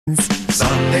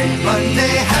Sunday,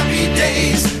 Monday, happy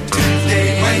days.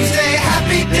 Tuesday, Wednesday,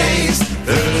 happy days.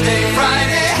 Thursday,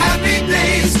 Friday, happy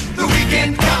days. The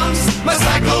weekend comes, my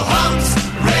cycle hums,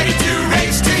 ready to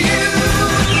race to you.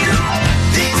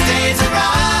 These days are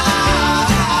all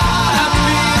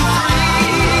happy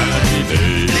and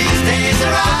free. These days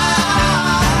are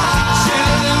all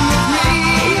share them with me.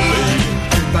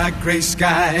 Goodbye, gray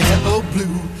sky, hello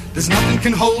blue. There's nothing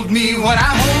can hold me when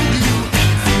I hold you.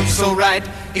 So right,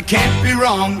 it can't be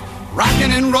wrong.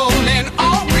 Rocking and rolling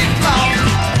all week long.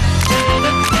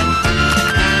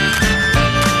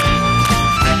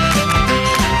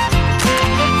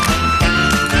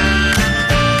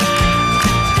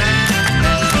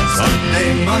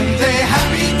 Sunday, Monday,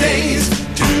 happy days.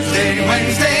 Tuesday,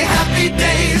 Wednesday, happy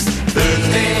days.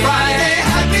 Thursday, Friday,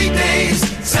 happy days.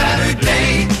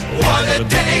 Saturday, what a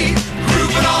day.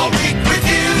 Grooving all week with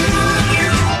you.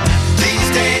 These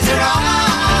days are all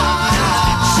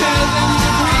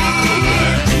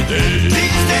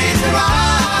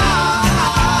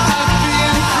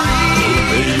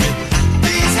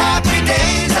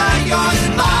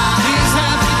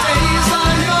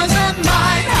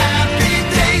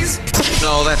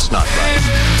No, that's not right.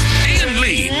 Ian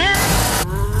Lee.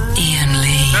 Ian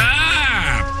Lee.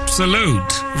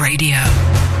 Absolute Radio.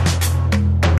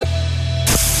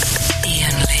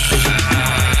 Ian Lee.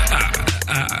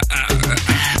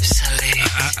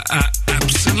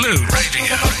 Absolute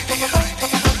Radio.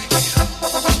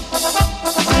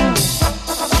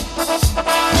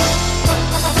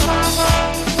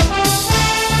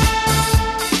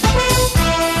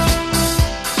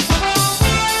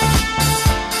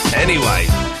 Anyway,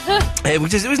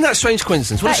 wasn't that a strange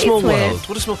coincidence? What a small world.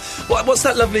 What a small. What's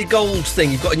that lovely gold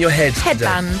thing you've got in your head?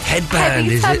 Headband. Headband,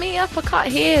 Hey, is turn it? me up, I can't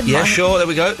hear. Yeah, sure. There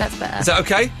we go. That's better. Is that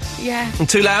okay? Yeah. And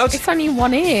too loud? It's only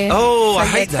one ear. Oh, so I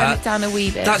hate turn that. it down a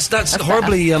wee bit. That's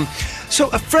horribly. So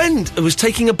a friend was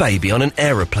taking a baby on an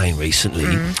aeroplane recently,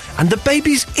 and the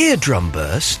baby's eardrum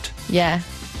burst. Yeah.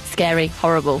 Scary.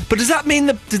 Horrible. But does that mean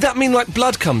like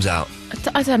blood comes out?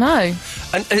 I don't know.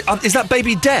 And is that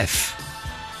baby deaf?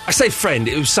 I say friend.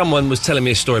 It was someone was telling me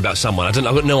a story about someone. I've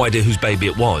got no idea whose baby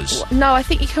it was. No, I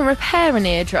think you can repair an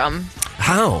eardrum.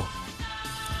 How?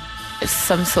 It's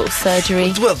some sort of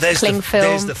surgery. Well, there's cling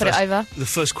film, the put it over. The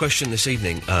first question this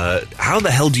evening, how the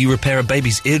hell do you repair a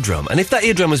baby's eardrum? And if that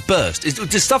eardrum has burst,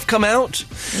 does stuff come out?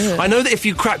 Ugh. I know that if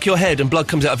you crack your head and blood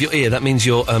comes out of your ear, that means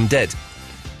you're dead.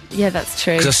 Yeah, that's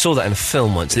true. Because I saw that in a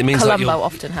film once. It means Columbo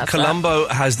often has that. Columbo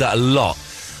has that a lot.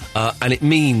 And it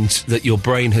means that your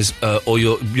brain has, or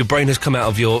your brain has come out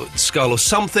of your skull, or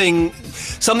something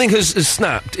has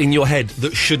snapped in your head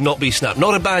that should not be snapped.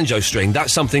 Not a banjo string,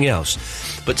 that's something else.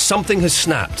 But something has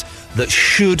snapped that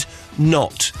should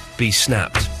not be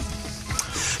snapped.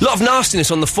 A lot of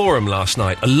nastiness on the forum last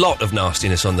night. A lot of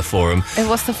nastiness on the forum. And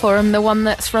what's the forum? The one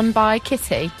that's run by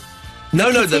Kitty? No,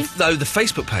 the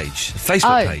Facebook page. The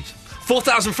Facebook page.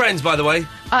 4,000 friends, by the way.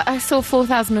 I saw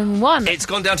 4,001. It's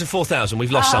gone down to 4,000.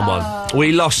 We've lost someone.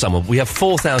 We lost someone. We have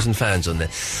 4,000 fans on there.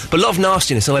 But a lot of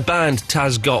nastiness, and I banned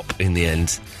Taz Gopp in the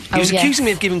end. He was accusing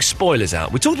me of giving spoilers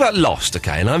out. We talked about Lost,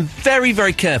 OK, and I'm very,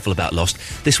 very careful about Lost,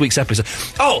 this week's episode.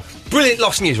 Oh, brilliant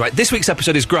Lost news, right? This week's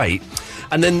episode is great,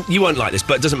 and then you won't like this,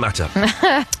 but it doesn't matter.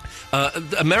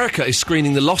 America is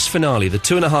screening the Lost finale, the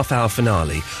 2.5-hour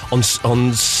finale, on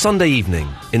Sunday evening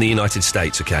in the United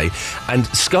States, OK? And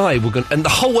Sky and the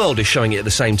whole world is showing it at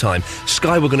the same time.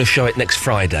 Sky were going to show it next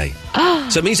Friday.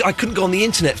 So it means I couldn't go on the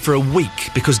internet for a week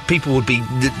because people would be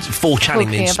 4channing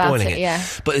me and spoiling it. Yeah.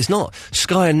 But it's not.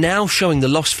 Sky are now showing the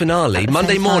Lost finale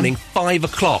Monday morning, 5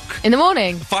 o'clock. In the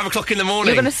morning? 5 o'clock in the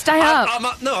morning. You're going to stay up?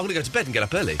 No, I'm going to go to bed and get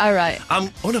up early. Oh, right.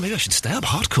 Oh, no, maybe I should stay up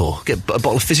hardcore. Get a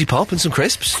bottle of fizzy pop and some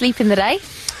crisps. Sleep in the day?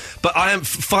 But I am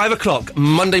 5 o'clock,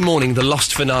 Monday morning, the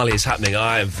Lost finale is happening.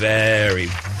 I am very,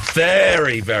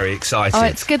 very, very excited. Oh,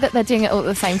 it's good that they're doing it all at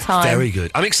the same time. Very good.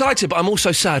 I'm excited, but I'm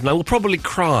also sad, and I will probably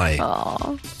cry.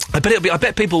 Aww. I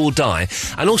bet people will die.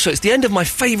 And also, it's the end of my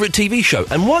favourite TV show.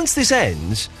 And once this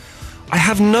ends, I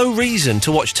have no reason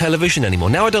to watch television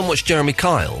anymore. Now I don't watch Jeremy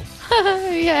Kyle.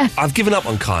 Yeah. I've given up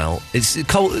on Kyle.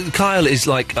 Kyle is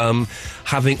like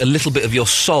having a little bit of your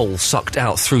soul sucked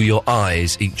out through your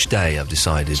eyes each day, I've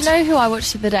decided. Do you know who I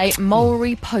watched the other day?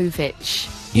 Maury Povich.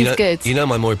 He's good. You know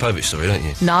my Maury Povich story, don't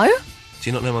you? No. Do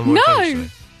you not know my Maury Povich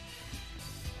story?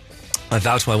 I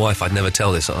vowed to my wife I'd never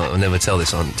tell this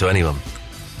on to anyone.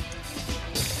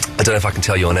 I don't know if I can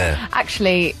tell you on air.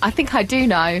 Actually, I think I do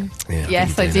know. Yeah,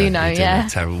 yes, I do know, yeah.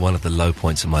 Terrible. One of the low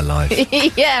points of my life.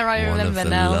 Yeah, I remember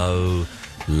now. One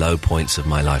of the low points of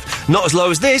my life. Not as low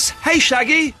as this. Hey,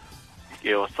 Shaggy.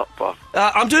 Yeah, what's up, Bob?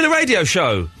 I'm doing a radio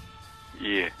show.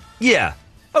 Yeah. Yeah.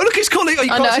 Oh, look, it's calling. Oh,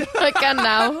 you I can't know, I can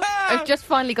now. I've just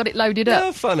finally got it loaded up.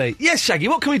 Oh, funny. Yes, Shaggy,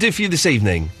 what can we do for you this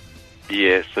evening?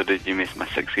 Yeah, so did you miss my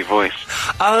sexy voice?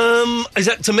 Is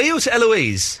that to me or to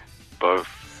Eloise? Both.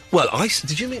 Well,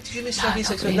 did you miss Shaggy's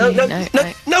sexy voice?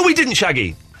 really, No, we didn't,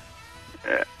 Shaggy.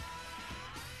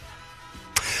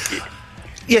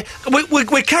 Yeah,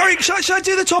 we're carrying... Shall I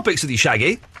do the topics with you,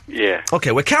 Shaggy? Yeah.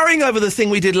 OK, we're carrying over the thing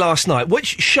we did last night.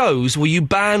 Which shows were you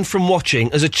banned from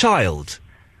watching as a child?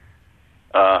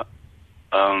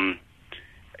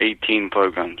 18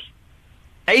 programs.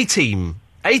 18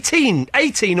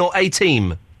 or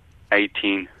 18?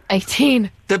 18.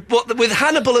 18. With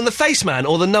Hannibal and the Faceman,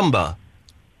 or the number?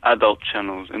 Adult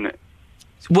channels, innit?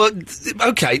 Well,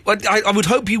 OK, I would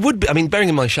hope you would be... I mean, bearing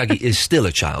in mind Shaggy is still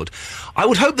a child, I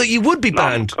would hope that you would be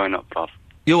banned... I'm growing up, Bob.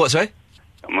 You're what, sorry?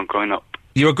 I'm growing up.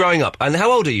 You're growing up. And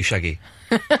how old are you, Shaggy?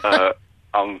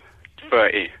 I'm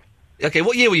 30. OK,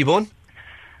 what year were you born?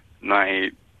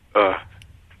 90...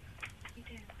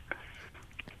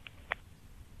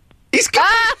 He's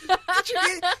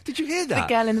Did you hear that?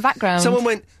 The girl in the background. Someone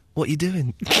went, what are you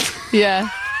doing? Yeah.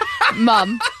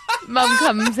 Mum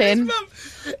comes in.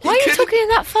 Why are you talking in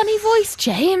that funny voice,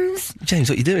 James? James,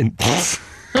 what are you doing?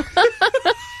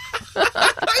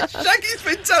 Shaggy's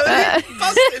been totally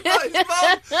busted by his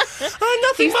mum. Oh,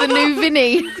 nothing, He's the new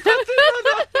Vinny.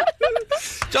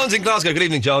 John's in Glasgow. Good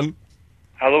evening, John.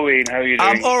 Halloween, how are you doing?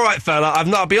 I'm all right, fella.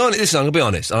 I'll be honest. Listen, I'm going to be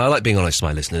honest. And I like being honest to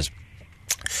my listeners.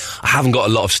 I haven't got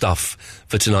a lot of stuff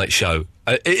for tonight's show.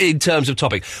 In terms of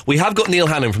topic, we have got Neil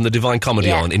Hannon from the Divine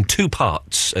Comedy on in 2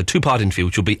 parts, a 2-part interview,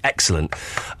 which will be excellent.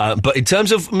 But in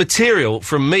terms of material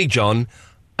from me, John,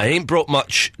 I ain't brought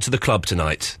much to the club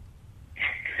tonight.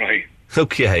 Right.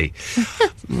 Okay.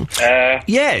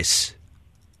 Yes.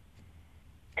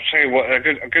 I'll tell you what, a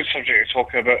good subject to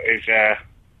talk about is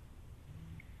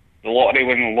the lottery,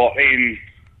 winning the lottery, and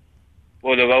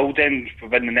well, the world end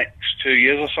within the next 2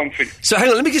 years or something. So hang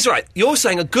on, let me get this right. You're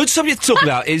saying a good subject to talk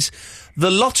about is the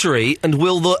lottery and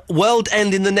will the world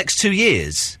end in the next 2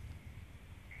 years?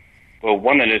 Well,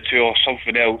 one of the two or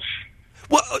something else.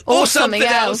 Well, or something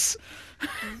else.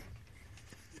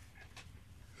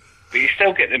 But you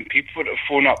still get them people that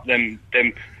phone up, them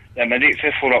idiots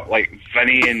that phone up like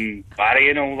Vinny and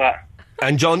Barry and all that.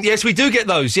 And John, yes, we do get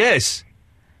those, yes.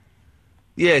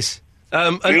 Yes.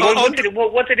 What did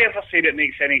he ever say that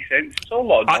makes any sense? It's all a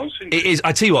lot of nonsense. It is.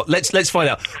 I tell you what, let's find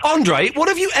out. Andre, what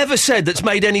have you ever said that's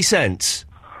made any sense?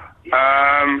 Well,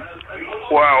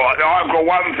 I've got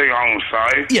one thing I can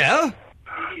say. Yeah?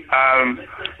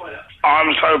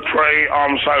 I'm so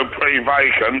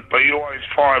pre-vacant, but you always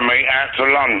find me out to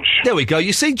lunch. There we go.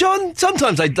 You see, John,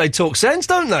 sometimes they talk sense,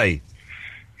 don't they?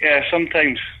 Yeah,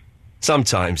 sometimes.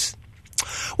 Sometimes.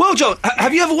 Well, John,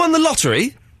 have you ever won the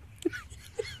lottery?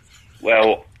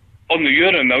 Well, on the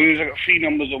Euro Millions, I got 3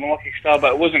 numbers on my lucky star,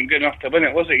 but it wasn't good enough to win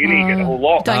it, was it? You need to get the whole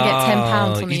lot. Don't get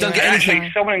 £10 on the you don't Euro. get anything.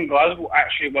 Actually, someone in Glasgow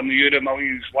actually won the Euro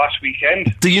Millions last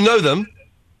weekend. Do you know them?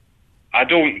 I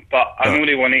don't, but I know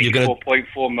they won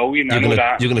 84.4 million. I know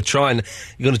that. You're going to try and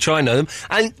know them.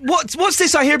 And what's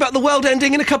this I hear about the world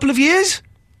ending in a couple of years?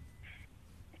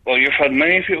 Well, you've had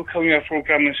many people come on your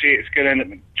programme and say it's going to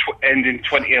end in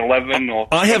 2011 or...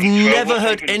 I have never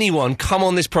heard anyone come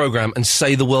on this programme and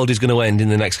say the world is going to end in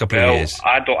the next couple of years.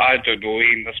 I don't know,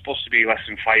 Ian. There's supposed to be less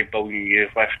than 5 billion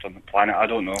years left on the planet. I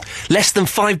don't know. Less than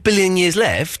 5 billion years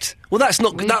left? Well, that's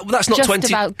not... that's not just 20...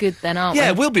 Just about good then, aren't we?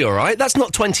 Yeah, we'll be all right. That's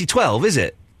not 2012, is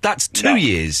it? That's 2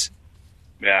 years.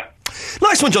 Yeah.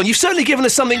 Nice one, John. You've certainly given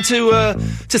us something to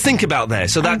think about there.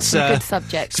 So that's a good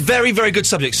subject. It's a very, very good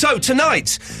subject. So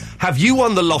tonight, have you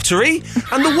won the lottery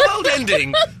and the world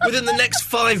ending within the next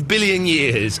 5 billion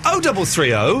years?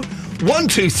 0330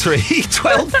 123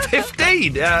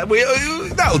 1215.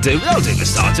 That'll do. That'll do for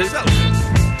starters. That'll do.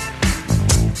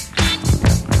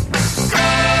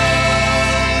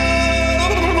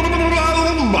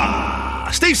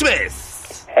 Steve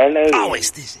Smith. Hello. Oh,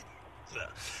 it's this.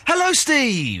 Hello,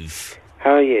 Steve.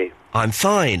 How are you? I'm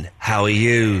fine. How are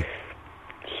you?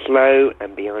 Slow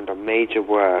and behind on major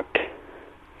work.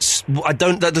 That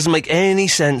doesn't make any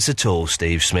sense at all,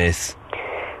 Steve Smith.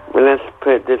 Well, let's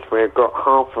put it this way. I've got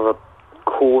half of a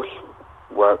course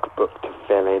workbook to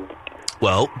fill in.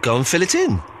 Well, go and fill it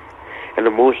in. And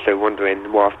I'm also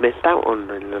wondering what I've missed out on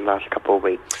in the last couple of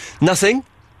weeks. Nothing?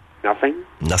 Nothing?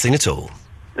 Nothing at all.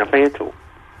 Nothing at all.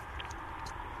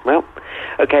 Well,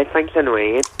 okay, thanks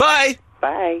anyway, Ian. Bye!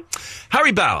 Bye.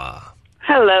 Harry Bauer.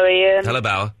 Hello, Ian. Hello,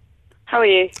 Bauer. How are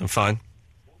you? I'm fine.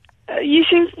 You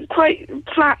seem quite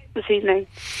flat this evening.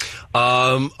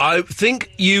 I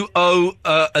think you owe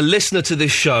a listener to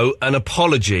this show an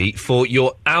apology for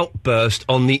your outburst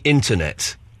on the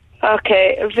internet.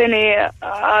 Okay, Vinny,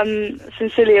 I'm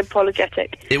sincerely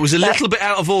apologetic. It was a little bit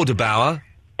out of order, Bauer.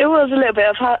 It was a little bit.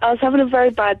 I was having a very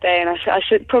bad day, and I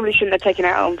probably shouldn't have taken it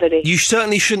out on Vinny. You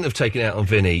certainly shouldn't have taken it out on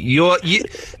Vinny. You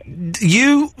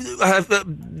have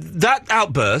that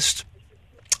outburst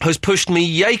has pushed me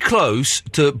yay close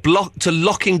to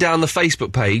locking down the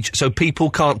Facebook page so people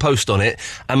can't post on it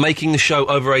and making the show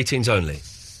over 18s only.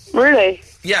 Really?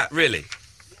 Yeah, really.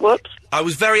 Whoops. I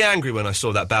was very angry when I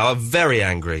saw that, Bauer. Very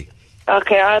angry.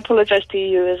 Okay, I apologise to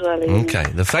you as well, Ian. Okay,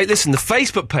 listen, the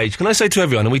Facebook page, can I say to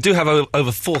everyone, and we do have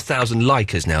over 4,000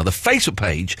 likers now, the Facebook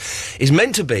page is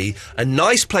meant to be a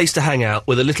nice place to hang out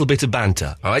with a little bit of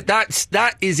banter, all right?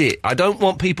 That is it. I don't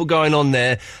want people going on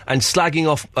there and slagging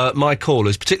off my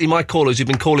callers, particularly my callers who've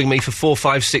been calling me for 4,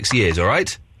 5, 6 years, all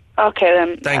right? Okay,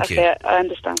 then. Thank you. I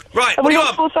understand. Right, have we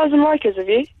got 4,000 likers, have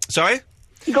you? Sorry?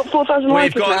 You got 4,000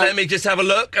 likers now. Let me just have a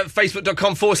look at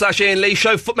facebook.com/Ian Lee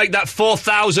Show. Make that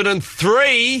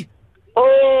 4,003.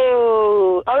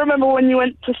 Oh, I remember when you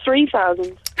went to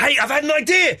 3,000. Hey, I've had an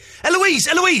idea.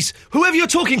 Eloise, whoever you're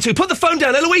talking to, put the phone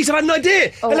down. Eloise, I've had an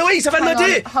idea. Eloise, I've had an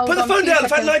idea. Put the phone down. I've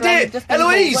had an idea.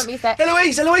 Eloise, I've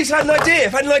had an idea.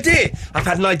 I've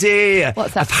had an idea.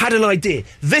 What's that? I've had an idea.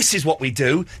 This is what we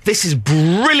do. This is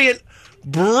brilliant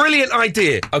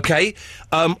idea, okay?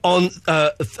 On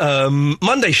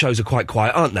Monday shows are quite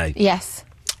quiet, aren't they? Yes.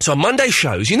 So on Monday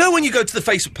shows, you know when you go to the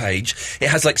Facebook page, it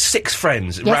has like 6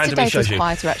 friends. It randomly shows you.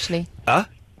 Yesterday's was quieter, actually.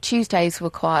 Tuesdays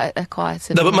were quieter.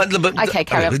 No, but okay,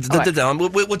 carry on.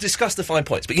 We'll discuss the fine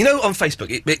points. But you know, on Facebook,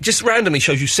 it just randomly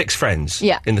shows you 6 friends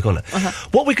in the corner.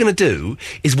 What we're going to do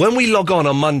is when we log on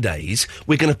Mondays,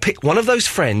 we're going to pick one of those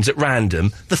friends at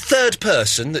random, the third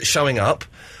person that's showing up,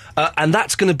 and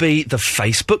that's going to be the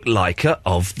Facebook liker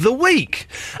of the week.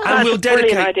 And we'll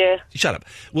dedicate. Idea. Shut up.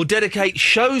 We'll dedicate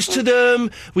shows to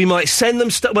them. We might send them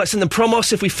send them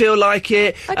promos if we feel like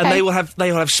it, and they will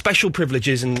have special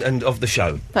privileges and of the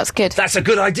show. That's good. That's a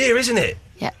good idea, isn't it?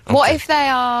 Yeah. Okay. What if they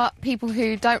are people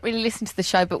who don't really listen to the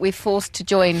show, but we're forced to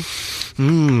join?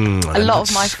 A lot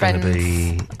of my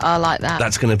friends are like that.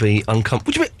 That's going to be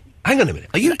uncomfortable. Hang on a minute.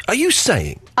 Are you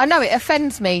saying? I know it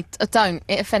offends me. Don't.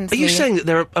 It offends me. Are you saying that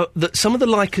there are that some of the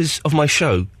likers of my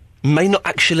show may not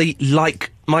actually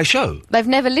like my show? They've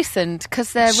never listened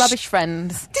because they're rubbish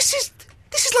friends. This is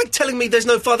like telling me there's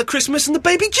no Father Christmas and the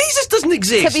baby Jesus doesn't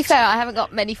exist. To be fair, I haven't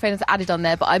got many friends added on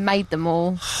there, but I made them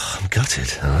all. I'm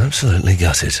gutted. I'm absolutely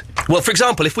gutted. Well, for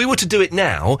example, if we were to do it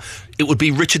now, it would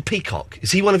be Richard Peacock.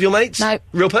 Is he one of your mates? No.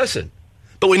 Real person?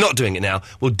 But we're not doing it now.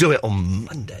 We'll do it on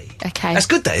Monday. Okay. That's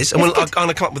good, that is. And I'm going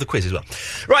to come up with a quiz as well.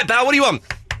 Right, Bal, what do you want?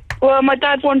 Well, my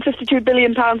dad won £52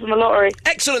 billion on the lottery.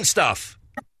 Excellent stuff.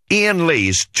 Ian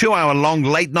Lee's 2-hour-long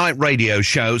late-night radio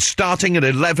show starting at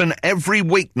 11 every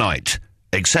weeknight,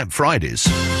 except Fridays.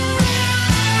 Who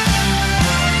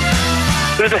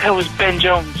the hell was Ben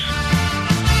Jones?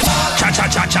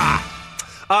 Cha-cha-cha-cha!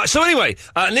 So anyway,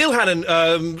 Neil Hannon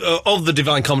of the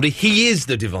Divine Comedy, he is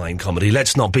the Divine Comedy.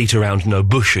 Let's not beat around no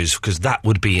bushes, because that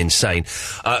would be insane.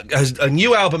 Has a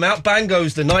new album out, Bang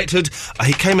Goes the Knighthood.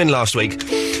 He came in last week,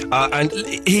 and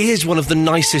he is one of the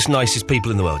nicest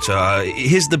people in the world. So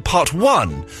here's the part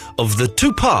 1 of the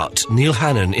 2-part Neil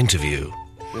Hannon interview.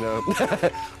 You know,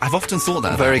 I've often thought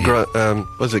that.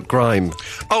 Was it grime?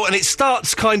 Oh, and it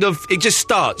just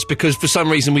starts because for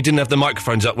some reason we didn't have the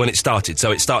microphones up when it started,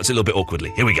 so it starts a little bit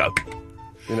awkwardly. Here we go.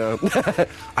 You know,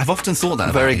 I've often thought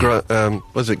that.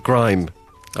 Was it grime?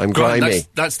 I'm grimy.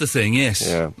 That's the thing, yes.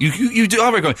 Yeah. You do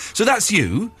are very grimy. So that's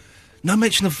you. No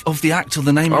mention of the act or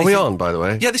the name. Are we on, by the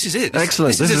way? Yeah, this is it.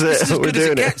 Excellent. This is as We're good as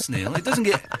doing it gets, Neil. It doesn't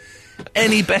get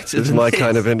any better. This is my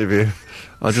kind of interview.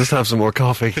 I'll just have some more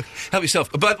coffee. Help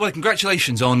yourself. But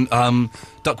congratulations on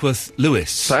Duckworth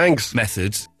Lewis. Thanks.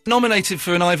 Method. Nominated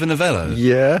for an Ivor Novello.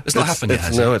 Yeah. It's not happened yet,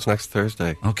 has it? No, it's next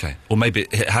Thursday. Okay. Or maybe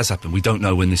it has happened. We don't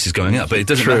know when this is going out, but it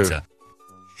doesn't matter.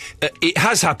 It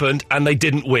has happened, and they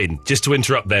didn't win. Just to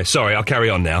interrupt there. Sorry, I'll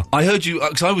carry on now. I heard you,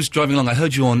 because I was driving along, I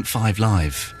heard you on 5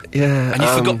 Live. Yeah. And you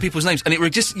forgot people's names. And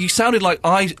you sounded like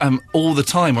I am all the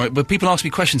time, but people ask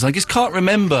me questions, I just can't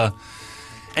remember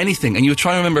anything. And you were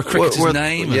trying to remember a cricketer's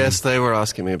name. Yes, they were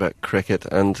asking me about cricket,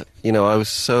 and, you know, I was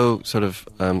so sort of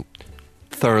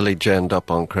thoroughly genned up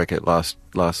on cricket last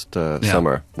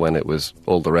summer when it was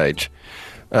all the rage.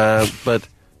 But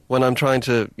when I'm trying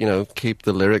to, you know, keep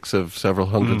the lyrics of several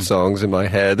hundred songs in my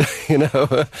head, you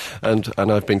know, and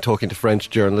I've been talking to French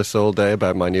journalists all day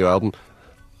about my new album,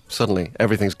 suddenly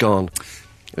everything's gone.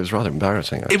 It was rather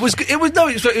embarrassing, actually. It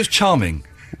was charming.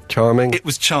 Charming? It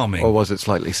was charming. Or was it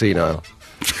slightly senile?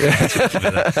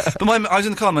 But I was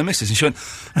in the car with my missus, and she went,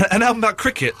 "An album about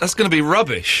cricket? That's going to be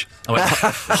rubbish." I went,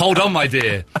 "Hold on, my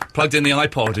dear." Plugged in the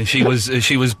iPod, and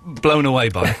she was blown away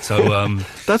by it. So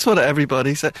that's what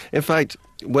everybody said. In fact,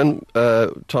 when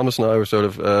Thomas and I were sort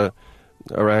of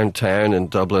around town in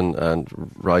Dublin and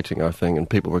writing our thing, and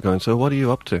people were going, "So what are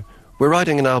you up to?" "We're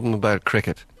writing an album about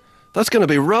cricket." "That's going to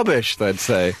be rubbish," they'd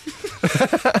say.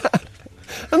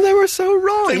 And they were so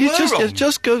wrong. It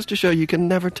just goes to show you can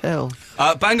never tell.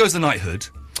 Bang Goes the Knighthood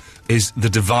is the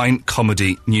Divine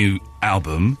Comedy new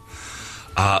album.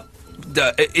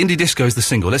 Indie Disco is the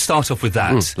single. Let's start off with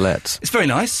that. Let's. It's very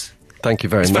nice. Thank you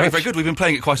very much. It's very, very good. We've been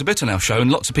playing it quite a bit on our show,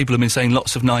 and lots of people have been saying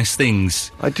lots of nice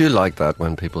things. I do like that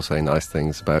when people say nice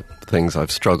things about things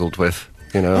I've struggled with,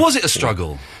 you know. Was it a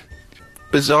struggle?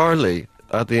 Bizarrely,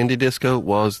 at the Indie Disco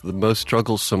was the most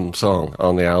strugglesome song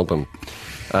on the album.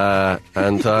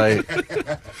 And I...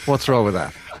 What's wrong with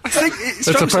that? I think it's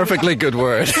a perfectly good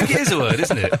word. I think it is a word,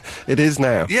 isn't it? It is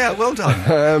now. Yeah, well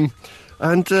done.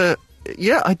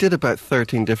 Yeah, I did about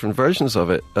 13 different versions of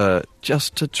it,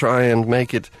 just to try and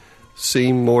make it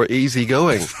seem more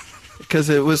easygoing, because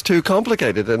it was too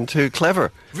complicated and too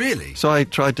clever. Really? So I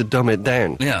tried to dumb it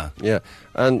down. Yeah. Yeah,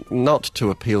 and not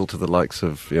to appeal to the likes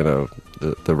of, you know,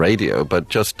 the radio, but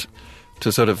just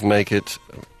to sort of make it,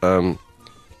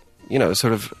 you know,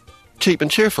 sort of cheap and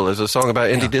cheerful, as a song about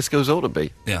indie discos ought to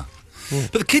be. Yeah.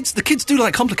 But the kids do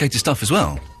like complicated stuff as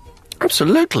well.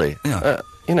 Absolutely. Yeah.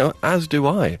 You know, as do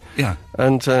I. Yeah.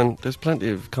 And there's plenty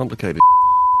of complicated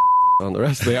on the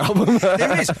rest of the album.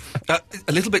 There is. A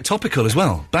little bit topical as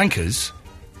well. Bankers.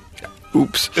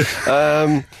 Oops.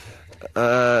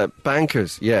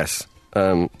 Bankers, yes.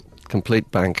 Complete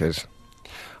bankers.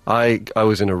 I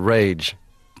was in a rage.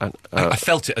 And, I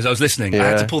felt it as I was listening. Yeah. I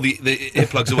had to pull the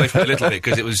earplugs away from it a little bit,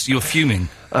 because you were fuming.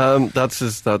 That's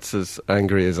as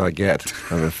angry as I get,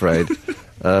 I'm afraid.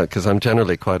 Because I'm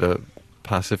generally quite a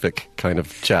pacific kind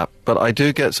of chap. But I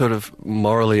do get sort of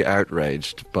morally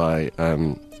outraged by,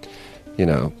 you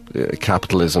know,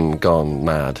 capitalism gone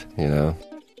mad, you know.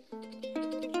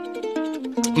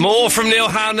 More from Neil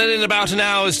Hannon in about an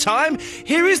hour's time.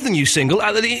 Here is the new single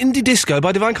at the Indie Disco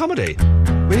by Divine Comedy.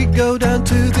 We go down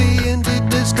to the Indie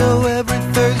Disco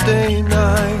every Thursday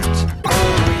night.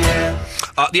 Oh,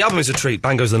 yeah. The album is a treat.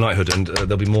 Bang Goes the Knighthood, and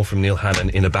there'll be more from Neil Hannon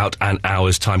in about an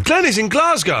hour's time. Glenn is in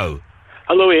Glasgow.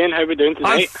 Hello, Ian. How are we doing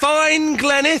tonight? I'm fine,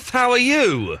 Glenneth. How are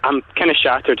you? I'm kind of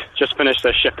shattered. Just finished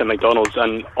a shift at McDonald's,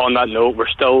 and on that note, we're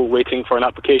still waiting for an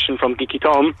application from Geeky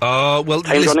Tom. Well,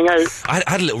 time's running out. I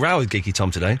had a little row with Geeky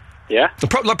Tom today. Yeah?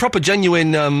 Like proper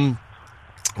genuine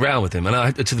row with him,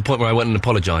 and to the point where I went and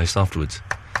apologised afterwards.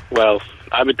 Well,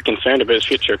 I would be concerned about his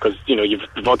future, because, you know,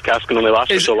 the vodcast can only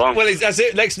last for so long. Well, that's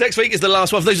it. Next week is the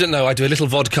last one. For those who don't know, I do a little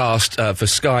vodcast for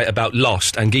Sky about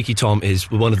Lost, and Geeky Tom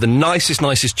is one of the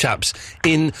nicest chaps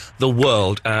in the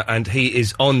world, and he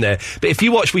is on there. But if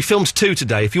you watch, we filmed 2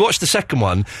 today. If you watch the second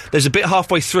one, there's a bit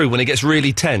halfway through when it gets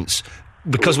really tense,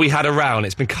 because we had a row and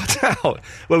it's been cut out,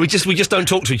 where we just don't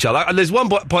talk to each other. And there's one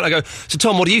point I go, "So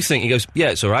Tom, what do you think?" He goes, "Yeah,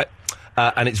 it's all right."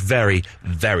 And it's very,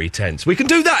 very tense. We can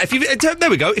do that. There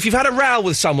we go. If you've had a row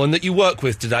with someone that you work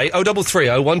with today, 0330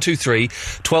 123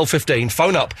 1215,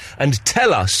 phone up and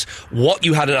tell us what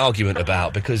you had an argument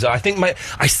about, because I think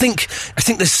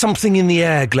there's something in the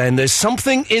air, Glenn. There's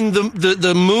something in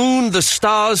the moon, the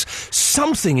stars.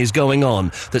 Something is going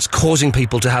on that's causing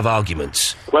people to have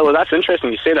arguments. Well, that's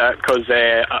interesting you say that, because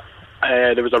there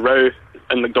was a row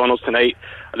in McDonald's tonight.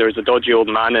 There was a dodgy old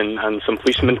man, and some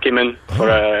policemen came in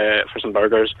for some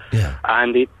burgers,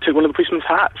 and he took one of the policemen's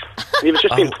hats. He was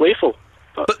just being playful.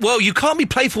 But well, you can't be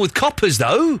playful with coppers,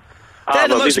 though. They're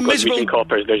the most miserable.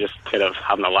 Coppers, they're just kind of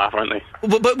having a laugh, aren't they?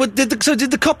 But did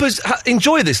the coppers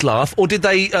enjoy this laugh, or did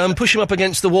they push him up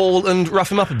against the wall and rough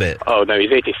him up a bit? Oh no,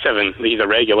 he's 87. He's a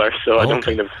regular, so I don't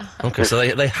think they've. Okay, so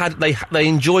they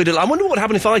enjoyed it. I wonder what would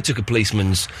happen if I took a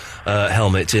policeman's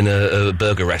helmet in a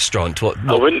burger restaurant. What?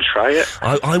 I wouldn't try it.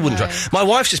 I wouldn't try. My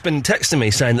wife's just been texting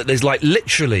me saying that there's like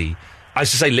literally. I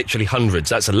used to say literally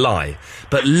hundreds. That's a lie.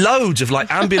 But loads of like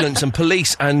ambulance and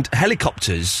police and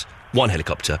helicopters. One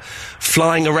helicopter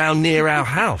flying around near our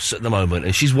house at the moment,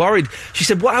 and she's worried. She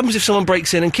said, "What happens if someone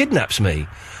breaks in and kidnaps me?"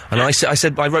 And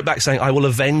I wrote back saying, "I will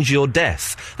avenge your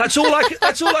death." That's all I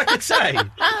could say.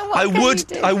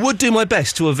 I would do my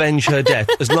best to avenge her death,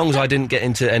 as long as I didn't get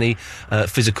into any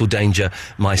physical danger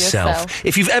myself.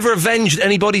 If you've ever avenged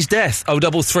anybody's death,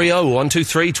 0330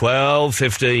 123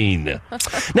 1215.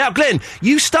 Now, Glenn,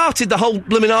 you started the whole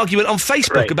blooming argument on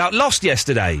Facebook about Lost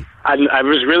yesterday. And I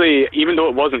was really, even though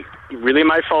it wasn't really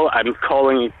my fault, I'm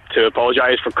calling to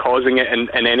apologise for causing it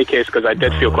in any case, because I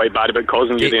did feel quite bad about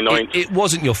causing you the annoyance. It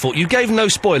wasn't your fault. You gave no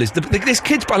spoilers. This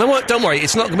kid's... Don't worry,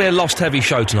 it's not going to be a Lost heavy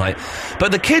show tonight.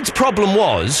 But the kid's problem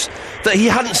was that he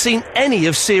hadn't seen any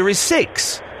of Series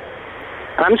 6.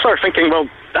 And I'm sort of thinking, well,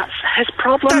 that's his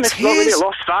problem. That's if he's not really a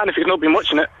Lost fan, if he's not been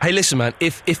watching it. Hey, listen, man.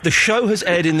 If the show has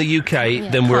aired in the UK,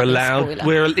 then we're allowed.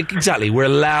 We're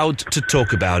allowed to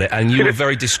talk about it, and you were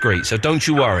very discreet. So don't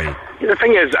you worry. The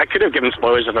thing is, I could have given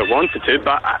spoilers if I wanted to,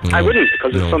 but I wouldn't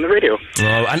because it's on the radio. Oh,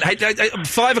 and hey,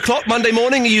 5 o'clock Monday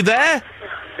morning. Are you there?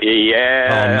 Yeah.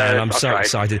 Oh man, I'm so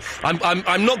excited.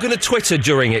 I'm not going to Twitter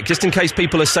during it, just in case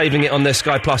people are saving it on their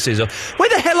Sky Pluses. Where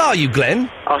the hell are you, Glenn?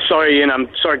 Oh, sorry, Ian. I'm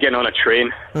sorry getting on a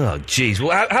train. Oh, jeez.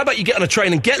 Well, how about you get on a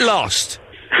train and get lost?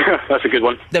 That's a good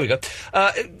one. There we go.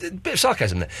 A bit of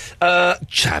sarcasm there.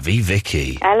 Chavvy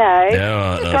Vicky. Hello.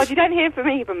 Yeah, God, you don't hear from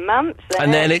me for months.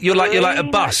 And then you're like a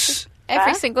bus.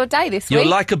 Every single day this You're week.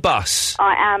 like a bus.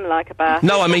 I am like a bus.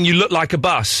 No, I mean you look like a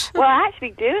bus. Well, I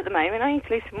actually do at the moment. I need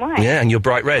to lose some weight. Yeah, and you're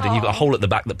bright red, and you've got a hole at the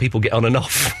back that people get on and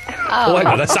off. Oh, hang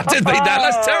on, I didn't mean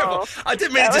that. That's terrible. I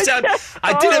didn't mean it to sound.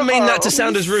 I didn't mean that to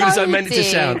sound as rude as I meant it to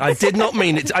sound. I did not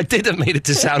mean it. I didn't mean it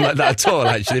to sound like that at all.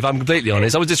 Actually, if I'm completely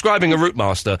honest, I was describing a route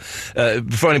master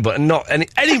for anybody, not any.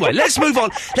 Anyway, let's move on.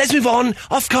 Let's move on.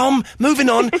 Ofcom, moving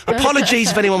on.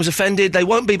 Apologies if anyone was offended. They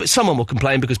won't be, but someone will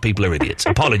complain because people are idiots.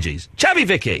 Apologies, Chavvy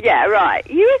Vicky. Yeah, right.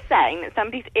 You were saying that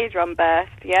somebody's eardrum burst,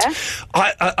 yeah?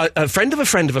 A friend of a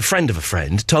friend of a friend of a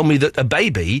friend told me that a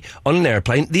baby on an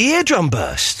aeroplane, the eardrum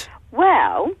burst.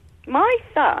 Well, my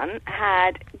son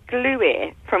had glue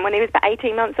ear from when he was about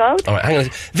 18 months old. All right, hang on.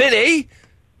 Vinny?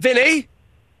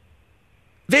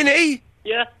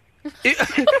 Yeah.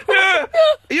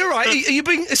 You're right.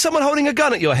 Is someone holding a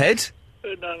gun at your head?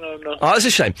 No. Oh, that's a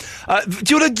shame. Do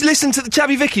you want to listen to the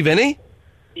Chavvy Vicky, Vinny?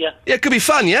 Yeah. Yeah, it could be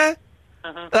fun, yeah?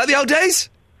 Uh-huh. The old days?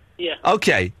 Yeah.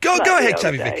 Okay. Go ahead,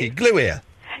 Chavvy Vicky. Glue ear.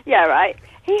 Yeah, right.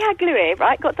 He had glue ear,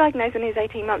 right? Got diagnosed when he was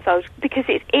 18 months old because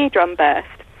his eardrum burst.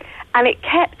 And it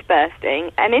kept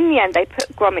bursting. And in the end, they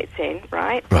put grommets in,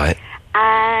 right? Right.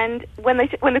 And when the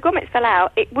grommets fell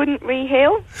out, it wouldn't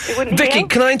re-heal. It wouldn't Vicky, heal.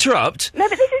 can I interrupt? No,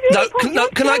 but this is really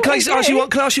important. Can I ask you one?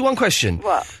 Can I ask you one question?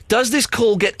 What? Does this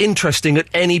call get interesting at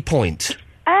any point?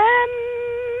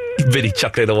 Vinny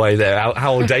chuckling away there.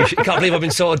 How audacious! I can't believe I've been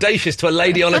so audacious to a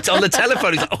lady on the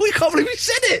telephone. He's like, "Oh, I can't believe he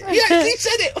said it. He actually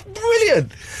said it. Oh,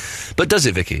 brilliant." But does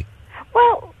it, Vicky?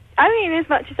 Well, only in as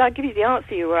much as I give you the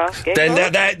answer you were asking. Then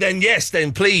yes.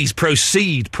 Then please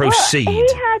proceed. Well, he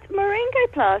had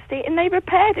laryngoplasty and they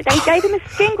repaired it. They gave him a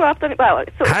skin graft on it. Well,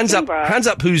 sort of hands skin up, graft. hands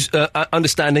up. Who's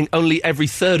understanding only every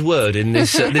third word in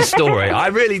this this story? I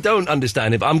really don't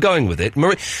understand it, but I'm going with it.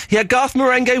 He had Garth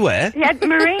Marenghi where? He had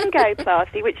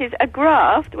laryngoplasty, which is a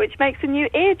graft which makes a new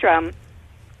eardrum.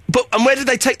 And where did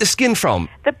they take the skin from?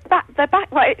 The back.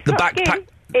 Well, it's the not back. skin.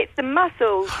 It's the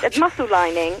muscle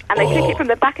lining, and they took it from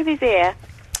the back of his ear.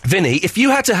 Vinny, if you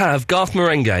had to have Garth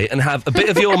Marenghi and have a bit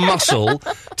of your muscle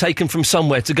taken from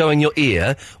somewhere to go in your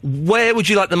ear, where would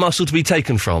you like the muscle to be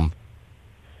taken from?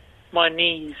 My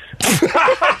knees. He's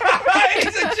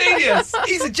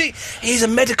a genius. He's a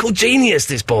medical genius,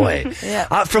 this boy. Yeah.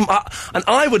 And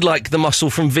I would like the muscle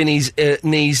from Vinny's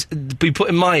knees to be put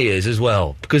in my ears as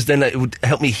well, because then it would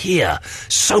help me hear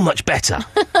so much better.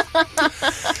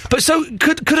 But so,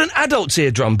 could an adult's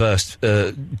eardrum burst,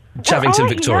 Chavington,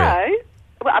 Victoria? No.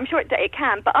 Well, I'm sure it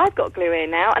can, but I've got glue ear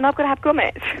now, and I've got to have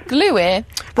grommets. Glue ear?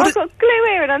 I've got glue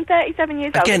ear, and I'm 37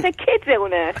 years old. It's a kid's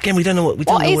illness. Again, we don't know what it is.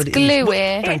 What is glue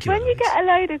ear? It's when you get a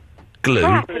load of glue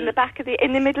crap in the back of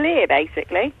in the middle ear,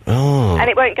 basically. Oh.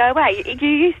 And it won't go away. Your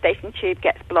eustachian tube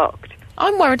gets blocked.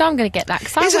 I'm worried I'm going to get that,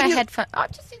 because I wear headphones. Oh,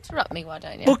 just interrupt me, why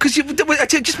don't you? Well, because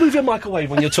just move your mic away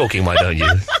when you're talking, why don't you?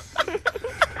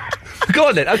 Go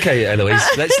on then. Okay, Eloise,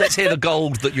 let's hear the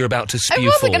gold that you're about to spew forth. It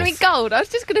wasn't going to be gold. I was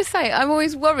just going to say, I'm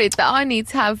always worried that I need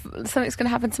to have something's going to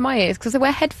happen to my ears, because I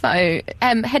wear headphones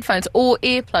or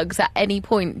earplugs at any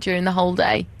point during the whole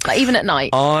day, like even at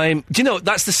night. Do you know,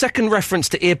 that's the second reference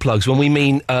to earplugs when we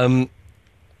mean, we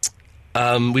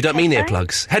don't mean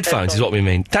earplugs. Headphones is what we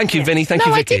mean. Thank you, Vinny. Thank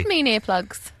you, Vicky. No, I did mean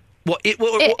earplugs. What?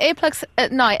 Earplugs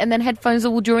at night and then headphones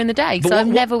all during the day, so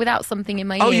I'm never without something in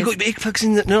my ears. Oh, you've got earplugs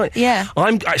in the night? Yeah.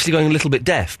 I'm actually going a little bit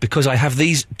deaf because I have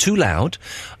these too loud,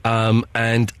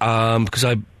 and because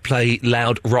I play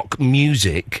loud rock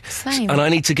music. Same. And I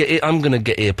need to I'm going to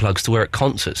get earplugs to wear at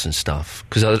concerts and stuff,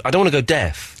 because I don't want to go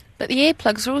deaf. But the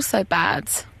earplugs are also bad.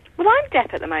 Well, I'm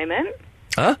deaf at the moment.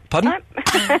 Huh? Pardon?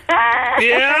 Yeah!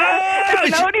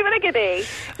 Not even a goodie.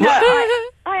 No,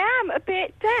 I am a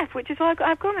bit deaf, which is why I've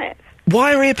got grommets.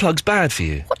 Why are earplugs bad for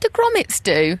you? What do grommets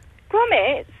do?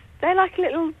 Grommets? They're like a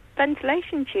little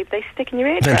ventilation tube they stick in your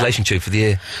ear. Ventilation tube for the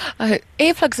ear.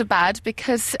 Earplugs are bad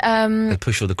because... They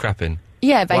push all the crap in.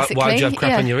 Yeah, basically. Why do you have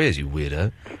crap yeah. in your ears, you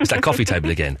weirdo? It's that coffee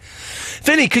table again.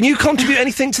 Vinny, can you contribute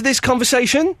anything to this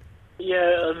conversation?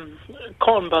 Yeah,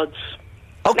 cotton buds.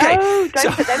 Okay. No,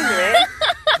 don't put them in your ear.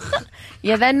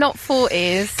 Yeah, they're not for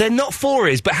ears. They're not for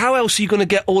ears, but how else are you going to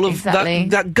get all of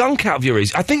that gunk out of your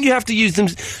ears? I think you have to use them...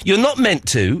 You're not meant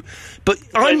to, but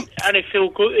And it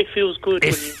feels good. It feels good.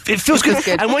 It feels good.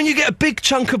 And when you get a big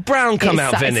chunk of brown come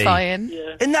out, Vinny... Yeah.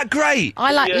 Isn't that great?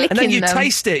 I like licking them. And then you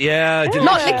taste it, yeah.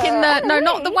 Not licking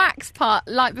not the wax part,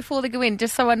 like before they go in,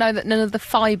 just so I know that none of the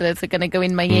fibres are going to go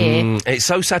in my ear. It's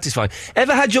so satisfying.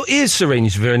 Ever had your ears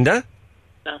syringed, Verinda?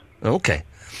 No. Okay.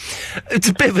 It's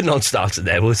a bit of a non-starter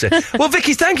there, we'll say. Well,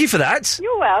 Vicky, thank you for that.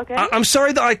 You're welcome. I'm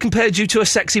sorry that I compared you to a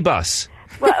sexy bus.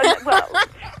 Well,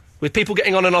 with people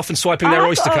getting on and off and swiping their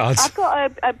Oyster cards. I've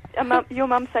got your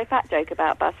mum's so fat joke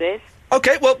about buses.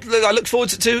 Okay, well, I look forward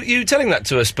to you telling that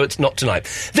to us, but not tonight.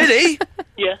 Vinny?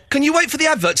 Yeah? Can you wait for the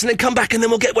adverts and then come back and then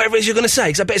we'll get whatever it is you're going to say?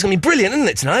 Because I bet it's going to be brilliant, isn't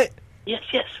it, tonight? Yes,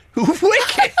 yes.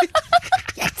 Wicked!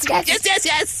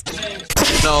 Yes.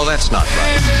 No, that's not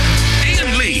right.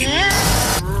 Ian Lee.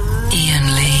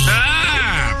 Ian Lee.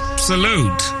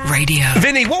 Absolute Radio.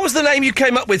 Vinny, what was the name you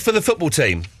came up with for the football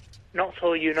team? Not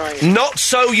So United. Not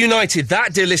So United.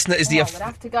 That, dear listener, is the... I'm going to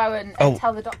have to go and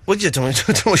tell the doctor. What did you don't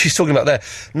know what she's talking about there?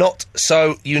 Not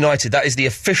So United. That is the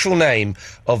official name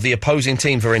of the opposing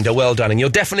team, Verinda. Well done. And you're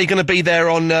definitely going to be there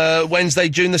on Wednesday,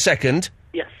 June the 2nd?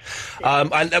 Yes.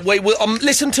 And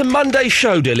listen to Monday's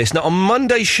show, dear listener. On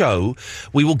Monday's show,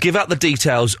 we will give out the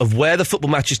details of where the football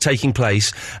match is taking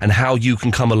place and how you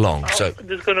can come along. So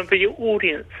There's going to be an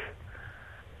audience.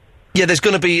 yeah, there's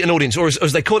going to be an audience, or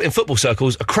as they call it in football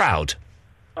circles, a crowd.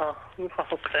 Oh,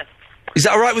 okay. Is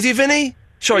that all right with you, Vinny?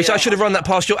 Sorry, so Yeah. I should have run that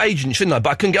past your agent, shouldn't I?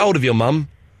 But I couldn't get hold of your mum.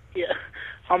 Yeah.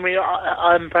 I mean,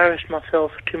 I embarrassed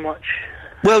myself too much.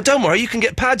 Well, don't worry, you can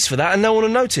get pads for that and no one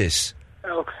will notice.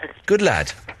 Okay. Good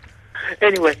lad.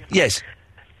 Anyway. Yes.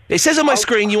 It says on my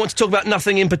screen you want to talk about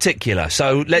nothing in particular,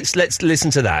 so let's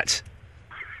listen to that.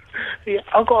 Yeah,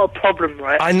 I've got a problem,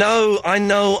 right? I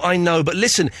know, but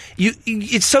listen,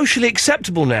 it's socially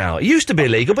acceptable now. It used to be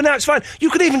illegal, but now it's fine. You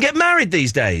could even get married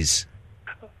these days.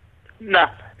 No.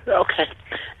 Okay.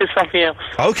 It's something else.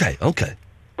 Okay.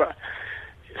 Right.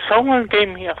 Someone gave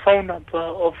me a phone number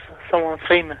of someone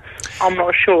famous. I'm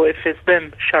not sure if it's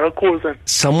them. Shall I call them?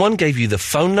 Someone gave you the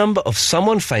phone number of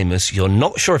someone famous. You're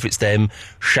not sure if it's them.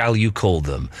 Shall you call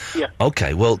them? Yeah.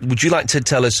 Okay, well, would you like to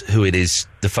tell us who it is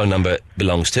the phone number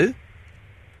belongs to?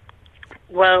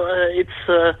 Well,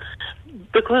 it's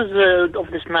because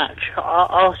of this match.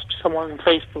 I asked someone on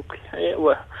Facebook.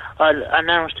 I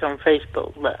announced it on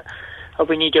Facebook that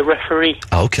we need a referee.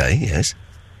 Okay, yes.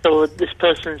 So this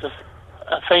person's a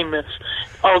famous,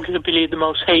 arguably the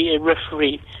most hated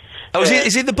referee. Oh,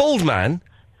 is he the bald man?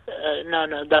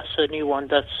 No, that's a new one.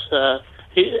 That's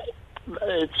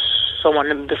it's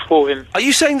someone before him. Are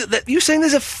you saying that you're saying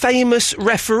there's a famous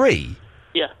referee?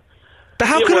 Yeah. But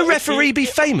how can a referee be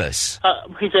famous?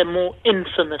 He's a more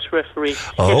infamous referee.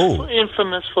 Oh. He's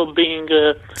infamous for being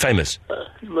famous.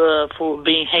 For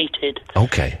being hated.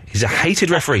 Okay, he's a hated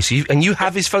referee. So you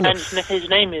have his phone number. And his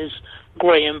name is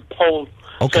Graham Paul.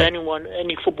 Okay. So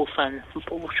any football fan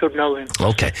should know him.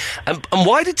 Okay. And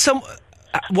why did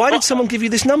someone give you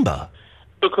this number?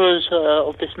 Because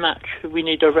of this match, we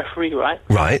need a referee, right?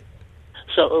 Right.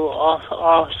 So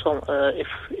ask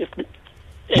if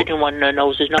anyone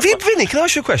knows his number. Vinny, can I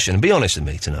ask you a question? Be honest with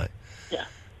me tonight. Yeah.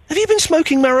 Have you been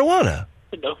smoking marijuana?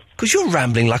 No. Because you're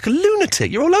rambling like a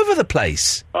lunatic. You're all over the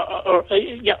place.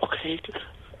 Yeah, okay.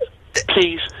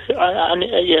 Please.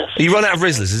 Yes. You run out of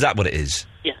Rizzlers, is that what it is?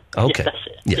 Yeah. Okay. Yeah, that's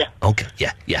it. Yeah. Okay.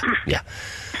 Yeah.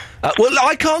 Well,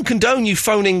 I can't condone you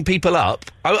phoning people up.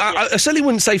 I certainly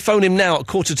wouldn't say phone him now at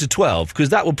 11:45, because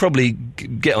that would probably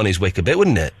get on his wick a bit,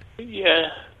 wouldn't it?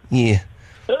 Yeah. Yeah.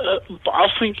 But I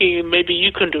was thinking maybe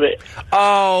you can do it.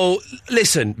 Oh,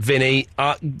 listen, Vinny,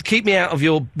 keep me out of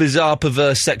your bizarre,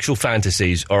 perverse sexual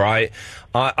fantasies, all right?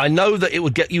 I know that it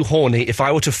would get you horny if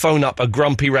I were to phone up a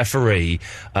grumpy referee.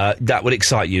 That would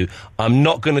excite you. I'm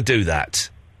not going to do that.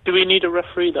 Do we need a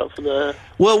referee, though, for the...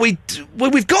 Well,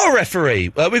 we've got a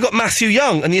referee. We've got Matthew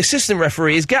Young, and the assistant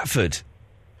referee is Gatford.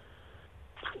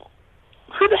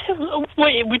 Who the hell...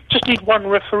 Wait, we just need one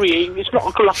referee. It's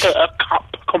not like a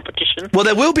cup competition. Well,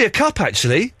 there will be a cup,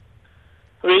 actually.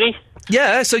 Really?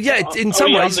 Yeah, so yeah, in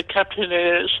some ways... I'm the captain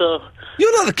here, so...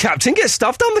 You're not the captain. Get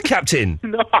stuffed. I'm the captain.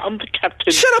 No, I'm the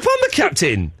captain. Shut up, I'm the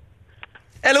captain.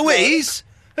 Eloise,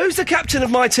 who's the captain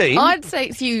of my team? I'd say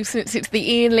it's you, since it's the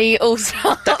Ian Lee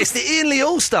All-Stars. It's the Ian Lee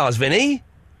All-Stars, Vinny.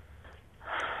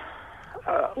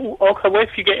 Okay, what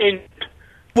if you get in?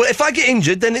 Well, if I get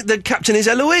injured, then the captain is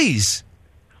Eloise.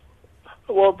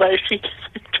 Well, but if she gets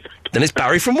Then it's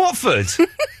Barry from Watford.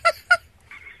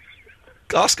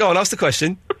 Go on, ask the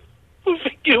question.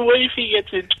 what if he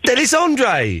gets in? Then it's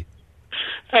Andre.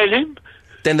 And him?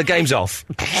 Then the game's off.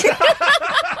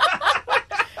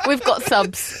 We've got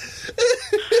subs.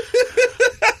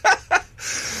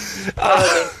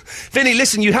 Vinny,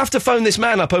 listen, you have to phone this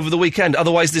man up over the weekend,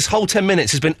 otherwise this whole 10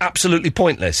 minutes has been absolutely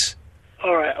pointless.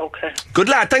 All right, okay. Good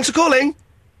lad, thanks for calling.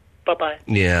 Bye-bye.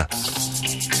 Yeah.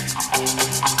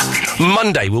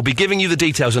 Monday, we'll be giving you the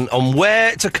details on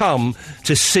where to come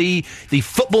to see the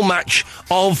football match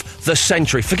of the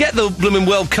century. Forget the blooming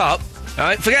World Cup, all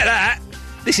right? Forget that.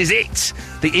 This is it.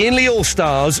 The Ian Lee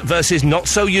All-Stars versus Not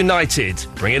So United.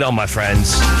 Bring it on, my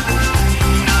friends.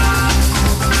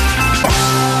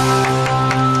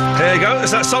 There you go.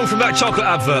 That's that song from that chocolate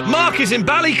advert. Mark is in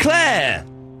Ballyclare.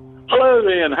 Hello,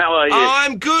 Ian. How are you?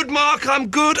 I'm good, Mark. I'm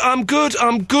good. I'm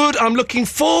looking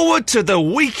forward to the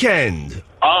weekend.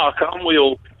 Can't we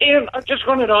all? Ian, I just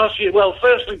wanted to ask you, well,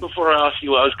 firstly, before I ask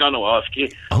you what I was going to ask you,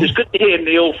 it's good to hear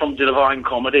Neil from Divine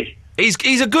Comedy.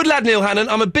 He's a good lad, Neil Hannon.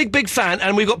 I'm a big fan,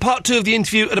 and we've got part 2 of the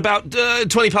interview at about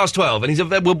 12:20, and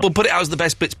we'll put it out as the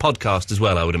Best Bits podcast as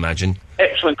well, I would imagine.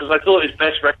 Excellent, because I thought his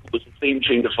best record was the theme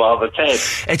tune to Father Ted.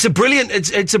 It's a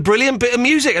brilliant bit of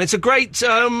music, and it's a great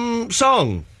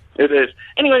song. It is.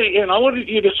 Anyway, Ian, I wanted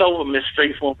you to solve a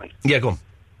mystery for me. Yeah, go on.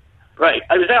 Right,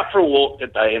 I was out for a walk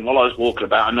today, and while I was walking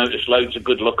about, I noticed loads of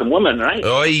good-looking women, right?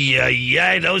 Oh,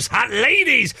 yeah, those hot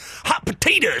ladies. Hot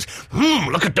potatoes.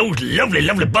 Look at those lovely,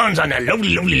 lovely buns on that lovely,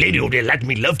 lovely lady over there. Like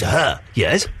me love to her.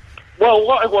 Yes? Well,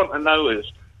 what I want to know is,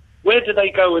 where do they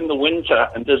go in the winter,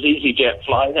 and does EasyJet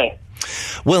fly there?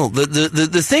 Well,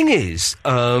 the thing is,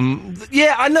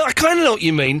 yeah, I kind of know what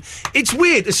you mean. It's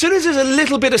weird. As soon as there's a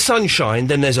little bit of sunshine,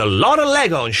 then there's a lot of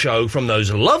leg on show from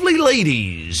those lovely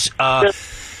ladies.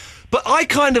 But I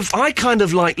kind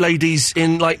of like ladies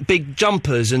in, like, big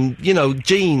jumpers and, you know,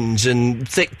 jeans and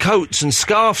thick coats and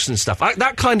scarves and stuff.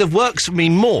 That kind of works for me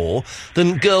more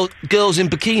than girls in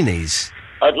bikinis.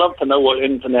 I'd love to know what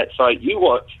internet site you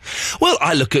watch. Well,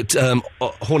 I look at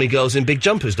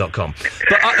hornygirlsinbigjumpers.com.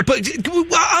 But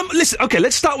listen, okay,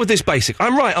 let's start with this basic.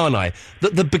 I'm right, aren't I?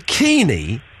 That the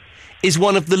bikini is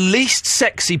one of the least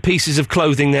sexy pieces of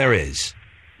clothing there is.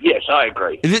 Yes, I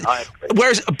agree.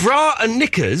 Whereas a bra and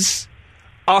knickers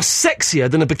are sexier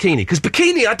than a bikini. Because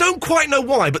bikini, I don't quite know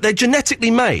why, but they're genetically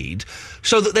made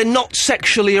so that they're not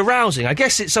sexually arousing. I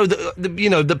guess it's so that,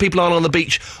 the people aren't on the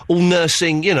beach all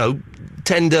nursing,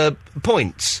 tender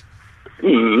points.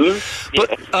 Mm-hmm.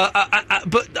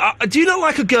 But do you not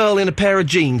like a girl in a pair of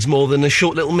jeans more than a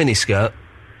short little miniskirt?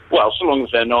 Well, so long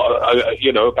as they're not,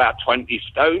 about 20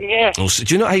 stone, yeah. Well, so,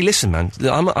 do you know? Hey, listen, man.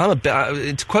 I'm a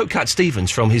bit. To quote Cat Stevens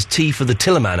from his Tea for the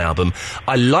Tillerman album,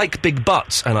 I like big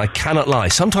butts, and I cannot lie.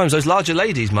 Sometimes those larger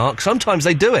ladies, Mark. Sometimes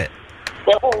they do it.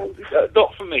 Well,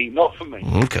 not for me.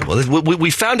 Okay. Well,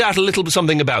 we found out a little bit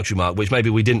something about you, Mark, which maybe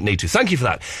we didn't need to. Thank you for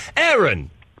that, Aaron.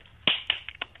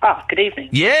 Good evening.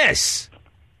 Yes.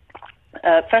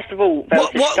 First of all,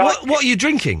 what are you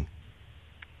drinking?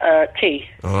 Tea.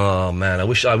 Oh man, I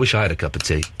wish I had a cup of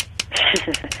tea.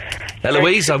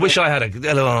 Eloise, I wish I had a cup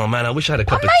of tea.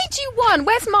 I made you one.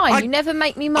 Where's mine? You never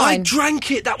make me mine. I drank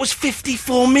it. That was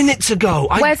 54 minutes ago.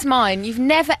 Where's mine? You've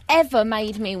never, ever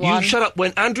made me one. You shut up.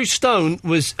 When Andrew Stone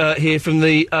was here from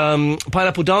the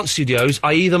Pineapple Dance Studios,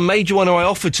 I either made you one or I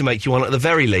offered to make you one at the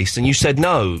very least, and you said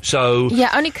no, so...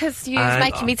 Yeah, only because you was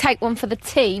making me take one for the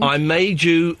team. I made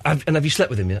you... have you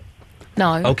slept with him yet?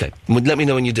 No. Okay. Well, let me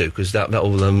know when you do, because that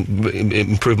will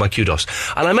improve my kudos.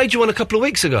 And I made you one a couple of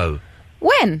weeks ago.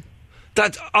 When?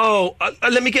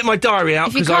 Let me get my diary out.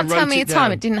 If you can't tell me a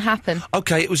time, it didn't happen.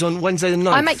 Okay, it was on Wednesday the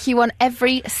 9th. I make you one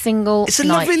every single night. It's a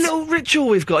lovely little ritual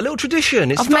we've got, a little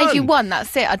tradition. I've made you one,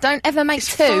 that's it. I don't ever make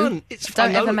two. Fun.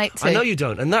 Don't ever make two. I know you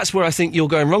don't, and that's where I think you're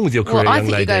going wrong with your career, young lady. I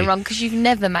think you're going wrong because you've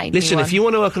never made Listen, me one. if you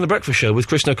want to work on The Breakfast Show with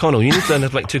Christian O'Connell, you need to learn how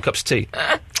to make 2 cups of tea.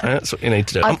 That's what you need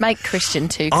to do. I'd make Christian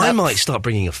 2 cups. I might start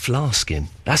bringing a flask in.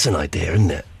 That's an idea,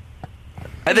 isn't it?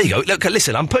 There you go. Look,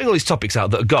 listen, I'm putting all these topics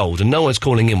out that are gold and no one's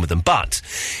calling in with them. But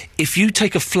if you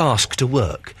take a flask to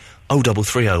work,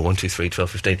 0330 123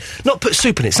 1215, not put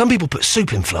soup in it. Some people put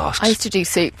soup in flasks. I used to do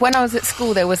soup. When I was at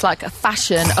school, there was like a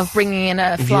fashion of bringing in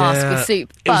a flask with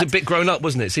soup. It was a bit grown up,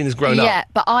 wasn't it? Seen as grown up. Yeah,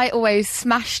 but I always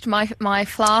smashed my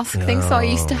flask thing, so I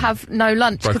used to have no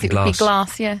lunch because it would be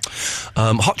glass, yeah.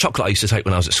 Hot chocolate I used to take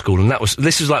when I was at school, and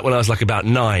this was like when I was like about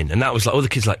 9, and that was like, all the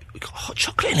kids like, we got hot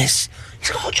chocolate in this. He's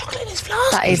got hot chocolate in his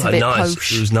flask. That is a bit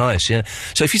posh. It was nice, yeah.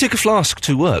 So if you take a flask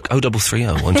to work,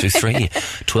 0330 123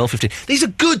 1215. These are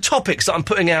good topics that I'm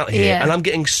putting out here, and I'm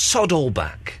getting sod all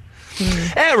back.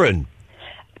 Aaron.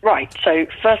 Right, so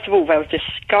first of all, there was this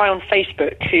guy on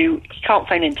Facebook who he can't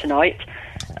phone in tonight,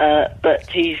 but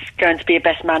he's going to be a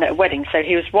best man at a wedding, so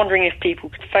he was wondering if people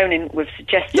could phone in with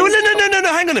suggestions. No,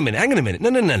 hang on a minute.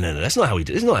 No, that's not how we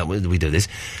do this. That's not how we do this.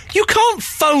 You can't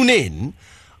phone in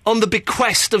on the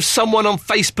bequest of someone on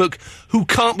Facebook who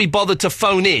can't be bothered to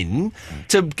phone in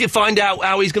to find out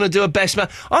how he's going to do a best man.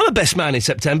 I'm a best man in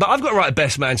September. I've got to write a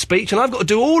best man speech, and I've got to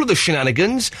do all of the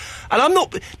shenanigans, and I'm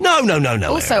not... No.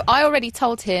 Also, Aaron. I already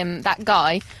told him, that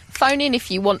guy, phone in if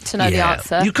you want to know the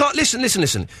answer. You can't...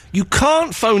 Listen. You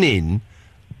can't phone in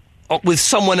with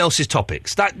someone else's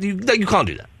topics. You can't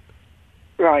do that.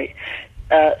 Right.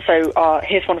 So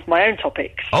here's one of my own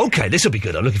topics. OK, this will be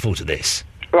good. I'm looking forward to this.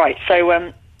 Right,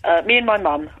 so... me and my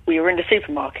mum, we were in the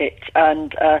supermarket,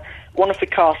 and one of the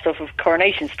cast off of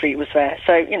Coronation Street was there,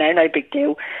 so, no big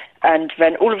deal. And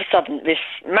then all of a sudden, this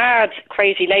mad,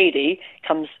 crazy lady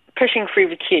comes pushing through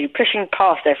the queue, pushing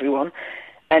past everyone,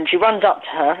 and she runs up to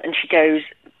her, and she goes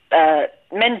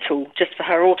mental just for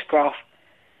her autograph.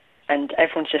 And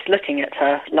everyone's just looking at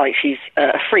her like she's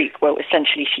a freak. Well,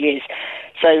 essentially she is.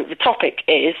 So the topic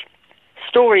is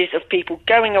stories of people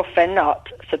going off their nut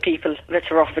for people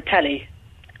that are off the telly.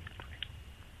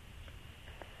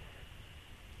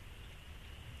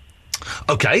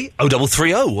 OK,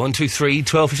 0330 123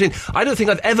 1215. I don't think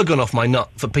I've ever gone off my nut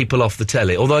for people off the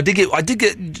telly. Although I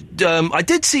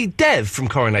did see Dev from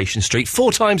Coronation Street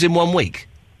 4 times in 1 week.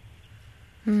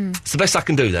 It's the best I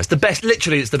can do. That's the best.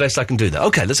 Literally, it's the best I can do. That.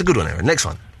 OK, that's a good one, Aaron. Next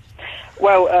one.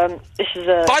 Well, this is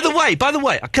a... By the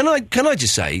way, can I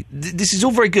just say this is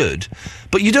all very good,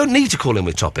 but you don't need to call in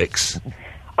with topics.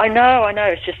 I know.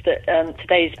 It's just that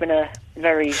today's been a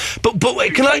very... But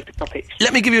wait,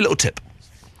 let me give you a little tip.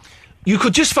 You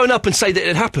could just phone up and say that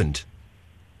it happened.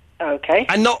 Okay.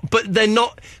 But they're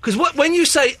not... Because when you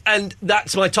say, and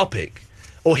that's my topic,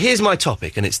 or here's my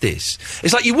topic, and it's this,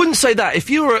 it's like you wouldn't say that if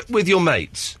you were with your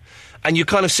mates and you're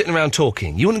kind of sitting around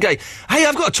talking. You wouldn't go, hey,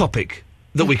 I've got a topic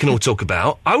that we can all talk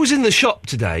about. I was in the shop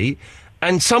today,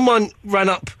 and someone ran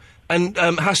up and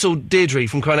hassled Deirdre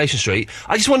from Coronation Street.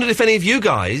 I just wondered if any of you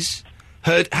guys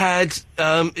had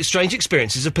strange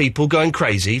experiences of people going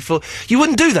crazy for... You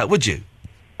wouldn't do that, would you?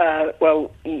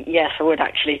 Well, yes, I would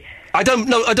actually. I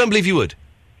don't believe you would.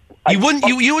 You wouldn't.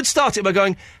 You would start it by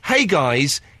going, "Hey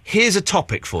guys, here's a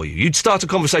topic for you." You'd start a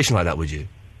conversation like that, would you?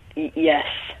 Yes.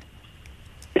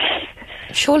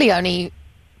 Surely only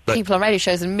people on radio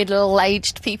shows and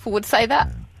middle-aged people would say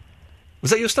that. Was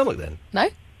that your stomach then? No.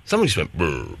 Someone just went.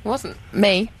 Brr. It wasn't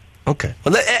me. Okay.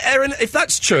 Well, Erin, if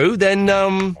that's true, then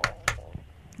Who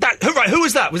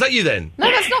was that? Was that you then?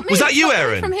 No, that's not me. Was that you,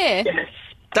 Erin? From here. Yes.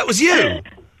 That was you.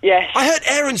 Yes. I heard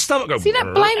Aaron's stomach go... So you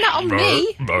don't blame that on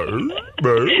me.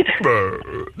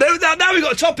 Now we've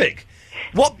got a topic.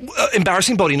 What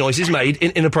embarrassing body noises made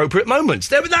in inappropriate moments?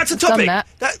 That's a topic. Done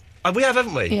that. We have,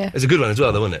 haven't we? Yeah. It's a good one as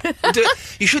well, though, isn't it?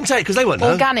 You shouldn't say it, because they won't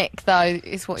know. Organic, though,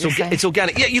 is what you're saying. It's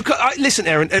organic. Yeah, listen,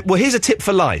 Aaron, well, here's a tip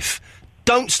for life.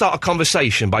 Don't start a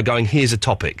conversation by going, here's a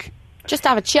topic. Just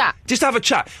have a chat. Just have a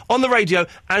chat. On the radio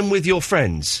and with your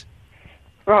friends.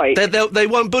 Right. They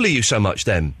won't bully you so much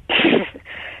then.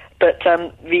 But,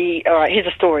 all right, here's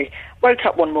a story. Woke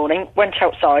up one morning, went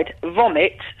outside,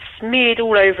 vomit smeared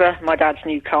all over my dad's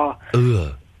new car.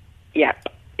 Ugh. Yep,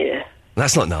 yeah.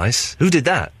 That's not nice. Who did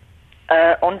that?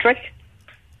 Andre.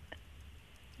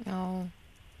 Oh.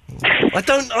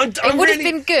 It would have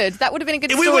been good. That would have been a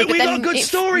good story. We got a good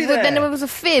story there. Then there was a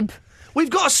fib. We've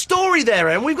got a story there,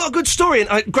 Em. We've got a good story. And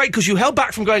great, because you held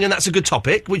back from going, and that's a good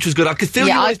topic, which was good. I could feel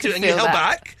you wanted to do it, and you held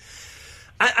back.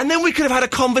 And then we could have had a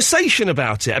conversation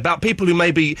about it, about people who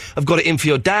maybe have got it in for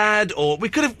your dad, or we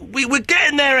were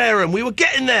getting there, Aaron. We were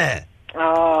getting there.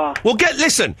 Oh. Well,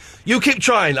 listen. You keep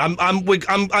trying.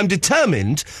 I'm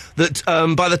determined that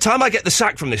by the time I get the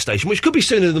sack from this station, which could be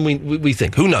sooner than we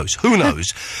think. Who knows?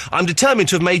 I'm determined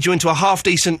to have made you into a half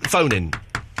decent phone-in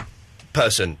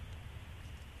person.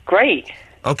 Great.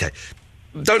 Okay.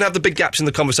 Don't have the big gaps in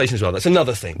the conversation as well. That's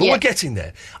another thing. But we're getting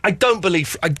there.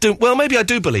 Well, maybe I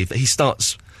do believe that he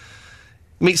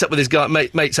meets up with his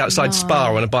mates outside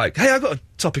Spa on a bike. Hey, I've got a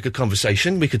topic of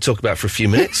conversation we could talk about for a few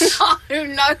minutes.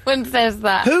 No one says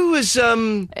that. Who was,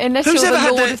 unless you're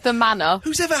the lord of the manor.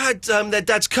 Who's ever had their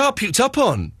dad's car puked up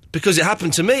on? Because it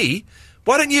happened to me.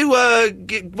 Why don't you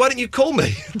call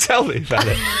me and tell me about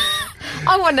it?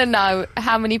 I want to know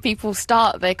how many people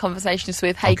start their conversations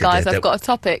with, hey guys, I've got a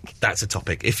topic. That's a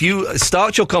topic. If you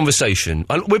start your conversation,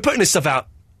 we're putting this stuff out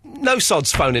no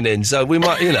sods phoning in, so we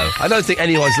might, I don't think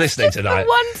anyone's listening tonight.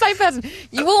 One safe person.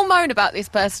 You all moan about this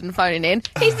person phoning in.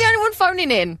 He's the only one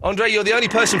phoning in. Andre, you're the only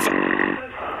person... You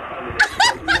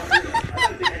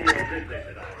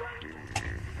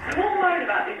all moan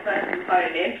about this person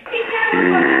phoning in. He's the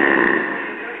only one phoning in.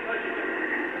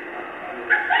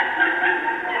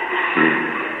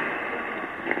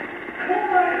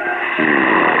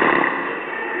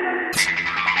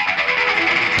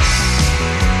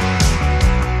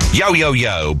 Yo, yo,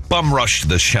 yo, Bum Rush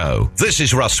the Show. This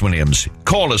is Russ Williams.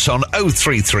 Call us on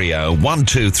 0330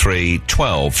 123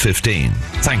 1215.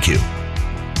 Thank you.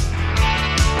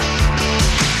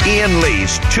 Ian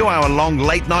Lee's 2-hour-long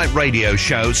late-night radio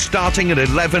show starting at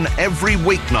 11 every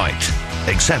weeknight,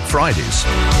 except Fridays.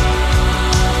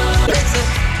 It's a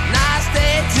nice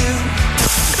day too.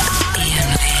 Ian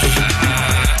Lee.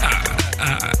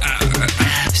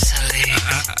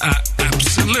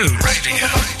 Absolute Radio.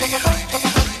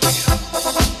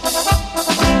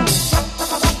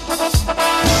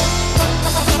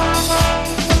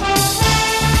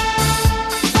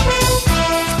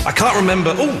 I can't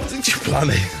remember... Oh,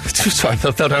 blimey. Sorry, I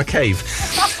fell down a cave.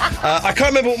 I can't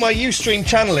remember what my Ustream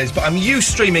channel is, but I'm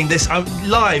Ustreaming this. I'm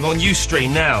live on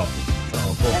Ustream now.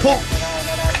 Paul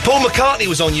McCartney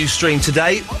was on Ustream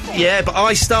today. Yeah, but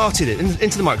I started it.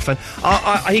 Into the microphone.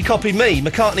 He copied me.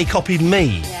 McCartney copied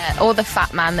me. Yeah, or the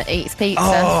fat man that eats pizza.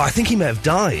 Oh, I think he may have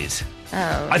died.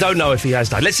 Oh. I don't know if he has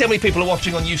died. Let's see how many people are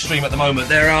watching on Ustream at the moment.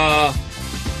 There are...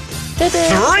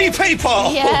 3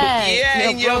 people! Yeah,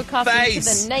 in your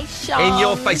face. To the nation. In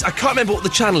your face. I can't remember what the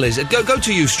channel is. Go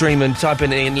to Ustream and type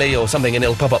in Ian Lee or something and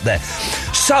it'll pop up there.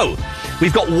 So,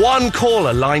 we've got one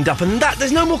caller lined up and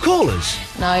there's no more callers.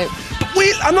 No. But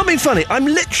I'm not being funny. I'm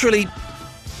literally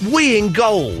weeing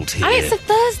gold here. And it's a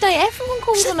Thursday. Everyone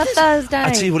calls on a Thursday.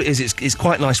 I tell you what it is. It's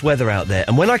quite nice weather out there.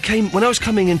 And when I was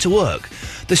coming into work,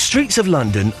 the streets of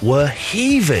London were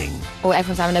heaving. Or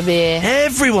everyone's having a beer.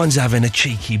 Everyone's having a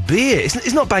cheeky beer.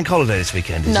 It's not bank holiday this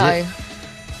weekend, is it? No.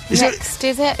 Is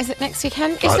it next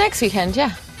weekend? It's next weekend,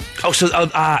 yeah. Oh, so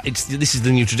this is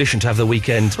the new tradition to have the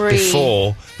weekend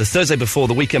before, the Thursday before,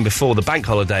 the weekend before the bank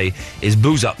holiday is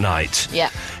booze up night.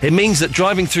 Yeah. It means that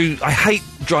I hate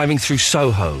driving through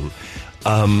Soho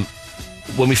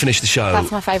when we finish the show.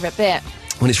 That's my favourite bit.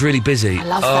 When it's really busy. I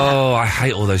love that. Oh, I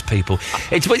hate all those people.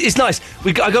 It's nice.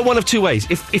 I go one of two ways.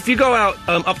 If you go out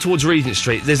up towards Regent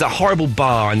Street, there's that horrible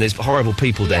bar and there's horrible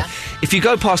people there. If you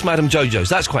go past Madame Jojo's,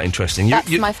 that's quite interesting. That's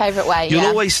my favourite way.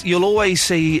 You'll always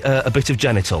see a bit of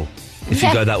genital if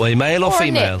you go that way, male or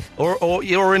female, or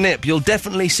you're a nip. You'll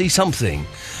definitely see something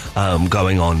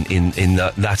going on in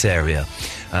that area.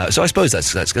 So I suppose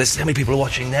that's. Let's see how many people are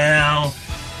watching now.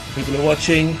 People are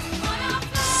watching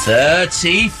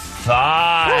 35. Oh,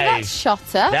 that's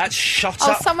Shotter. That's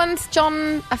Shotter. Oh,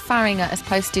 John Farringer has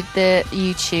posted the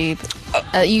YouTube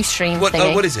Ustream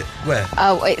thingy. What is it? Where?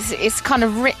 Oh, it's kind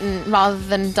of written rather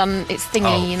than done. It's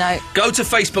thingy, Go to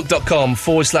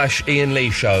facebook.com/Ian Lee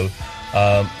Show.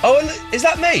 And is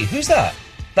that me? Who's that?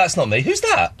 That's not me. Who's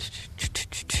that?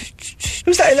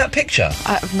 Who's that in that picture?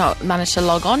 I've not managed to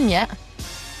log on yet.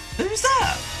 Who's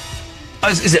that?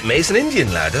 Is it me? It's an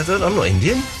Indian lad. I'm not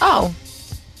Indian. Oh.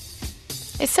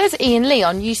 It says Ian Lee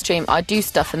on Ustream. I do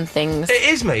stuff and things. It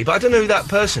is me, but I don't know who that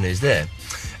person is there.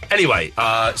 Anyway,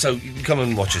 so you can come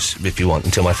and watch us if you want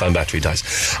until my phone battery dies.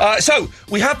 So,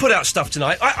 we have put out stuff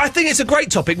tonight. I think it's a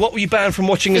great topic. What were you banned from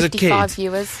watching as a kid? 55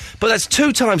 viewers. But that's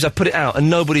 2 times I've put it out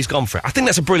and nobody's gone for it. I think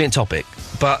that's a brilliant topic.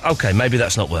 But, OK, maybe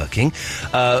that's not working.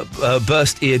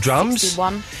 Burst eardrums.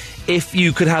 61. If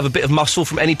you could have a bit of muscle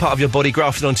from any part of your body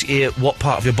grafted onto your ear, what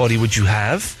part of your body would you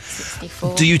have?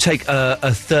 64. Do you take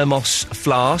a thermos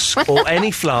flask or any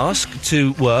flask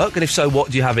to work? And if so, what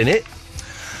do you have in it?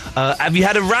 Have you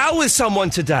had a row with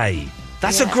someone today?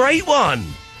 That's a great one.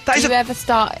 Do you ever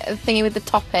start a thingy with the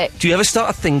topic? Do you ever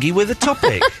start a thingy with a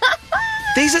topic?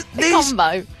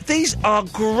 Combo. These are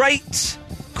great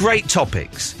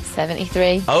topics.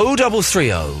 73.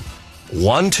 0330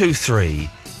 123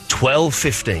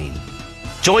 12:15.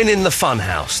 Join in the fun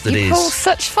house that is. You pull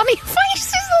such funny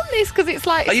faces on this because it's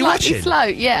like Are you slightly watching? slow.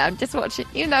 Yeah, I'm just watching.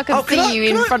 I can see you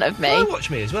in front of me. Can I watch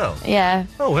me as well? Yeah.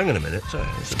 Oh, hang on a minute. Sorry.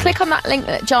 Click on that link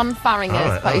that John Farringer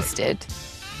has posted.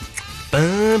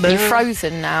 You're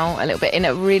frozen now a little bit in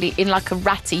like a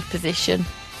ratty position.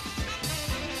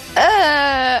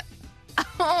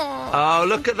 Oh,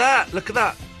 look at that! Look at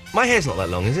that! My hair's not that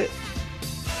long, is it?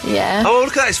 Yeah. Oh,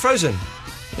 look at that! It's frozen.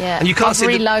 Yeah. And you can't see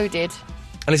reloaded.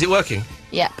 And is it working?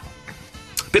 Yep.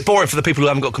 Bit boring for the people who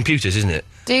haven't got computers, isn't it?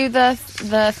 Do the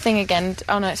thing again.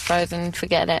 Oh no, it's frozen.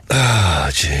 Forget it. Oh,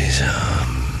 jeez.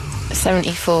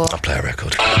 74. I'll play a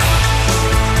record.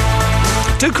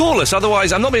 Do call us,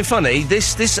 otherwise, I'm not being funny,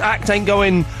 this act ain't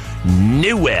going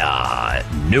nowhere.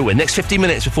 Nowhere. Next 15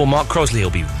 minutes before Mark Crosley will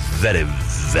be very,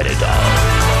 very dull.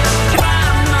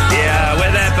 Yeah,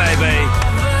 we're there, baby.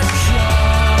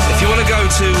 If you want to go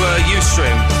to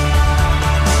Ustream,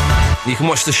 you can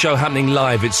watch the show happening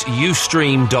live. It's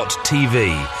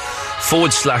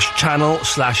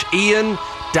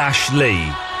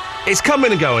ustream.tv/channel/Ian-Lee. It's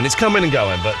coming and going,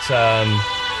 but,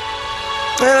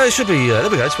 it should be, there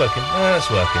we go, it's working.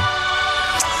 It's working.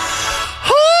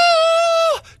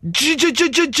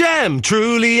 Jam,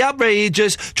 truly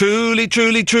outrageous,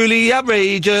 truly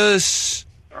outrageous.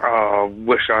 Oh, I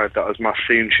wish I had that as my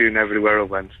theme tune everywhere I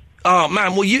went. Oh,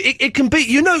 man, well, it can be,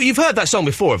 you've heard that song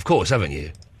before, of course, haven't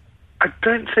you? I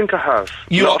don't think I have.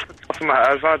 Not off the top of my head.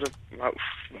 I've had a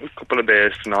couple of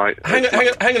beers tonight. Hang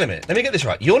on a minute, let me get this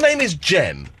right. Your name is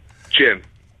Jem? Jim.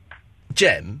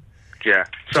 Jem? Yeah,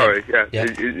 sorry, yeah.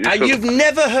 And you've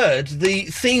never heard the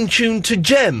theme tune to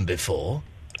Jem before?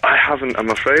 I haven't,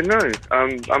 I'm afraid, no.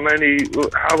 I'm only...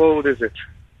 How old is it?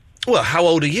 Well, how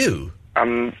old are you?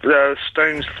 I'm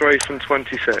stone's throw from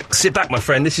 26. Sit back, my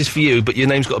friend, this is for you, but your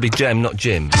name's got to be Jem, not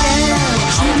Jim. Truly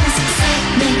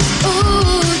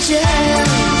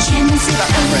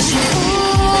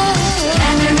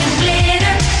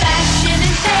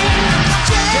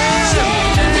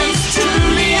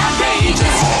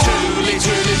outrageous.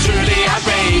 Truly outrageous. Truly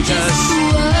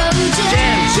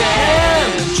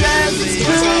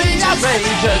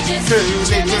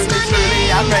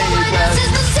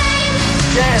outrageous.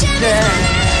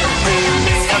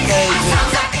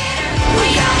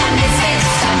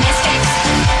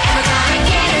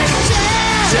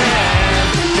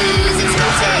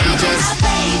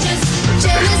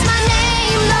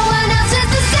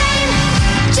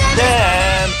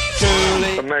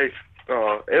 Mate,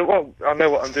 well, I know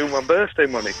what I'm doing with my birthday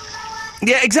money.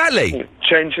 Yeah, exactly.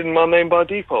 Changing my name by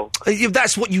default.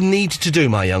 That's what you need to do,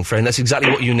 my young friend. That's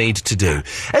exactly what you need to do.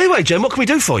 Anyway, Jem, what can we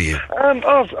do for you?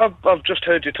 I've just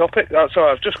heard your topic.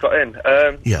 Sorry, I've just got in.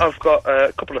 I've got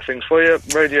a couple of things for you.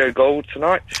 Radio Gold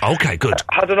tonight. Okay, good.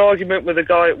 Had an argument with a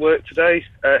guy at work today.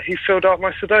 He filled out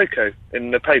my Sudoku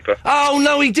in the paper. Oh,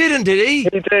 no, he didn't, did he?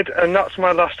 He did, and that's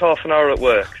my last half an hour at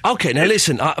work. Okay, now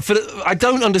listen, I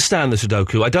don't understand the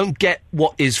Sudoku. I don't get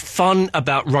what is fun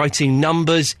about writing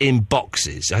numbers in boxes.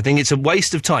 I think it's a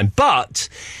waste of time. But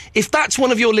if that's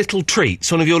one of your little treats,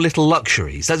 one of your little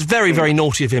luxuries, that's very, very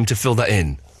naughty of him to fill that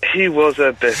in. He was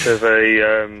a bit of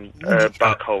a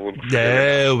backhole.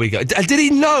 There we go. Did he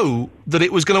know that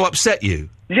it was going to upset you?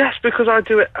 Yes, because I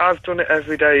do it. I've done it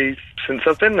every day since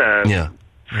I've been there. Yeah.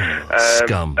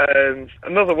 Scum.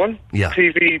 Another one. Yeah.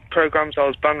 TV programmes I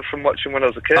was banned from watching when I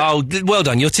was a kid. Oh, well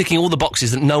done. You're ticking all the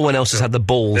boxes that no one else has had the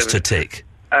balls to tick.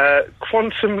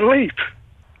 Quantum Leap.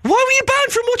 Why were you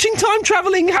banned from watching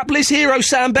time-travelling hapless hero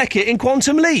Sam Beckett in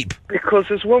Quantum Leap? Because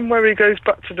there's one where he goes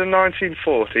back to the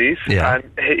 1940s and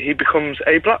he becomes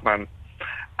a black man.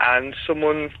 And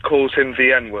someone calls him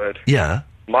the N-word. Yeah.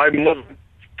 My mum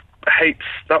hates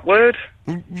that word.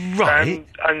 Right.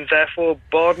 And therefore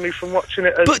barred me from watching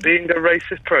it as being a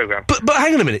racist programme. But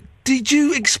hang on a minute. Did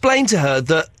you explain to her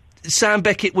that Sam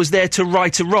Beckett was there to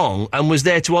right a wrong and was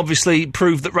there to obviously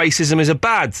prove that racism is a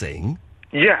bad thing?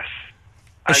 Yes.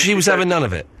 And she was having none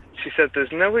of it? She said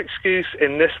there's no excuse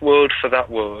in this world for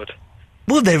that word.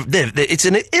 Well, it's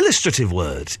an illustrative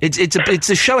word. It's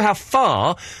to show how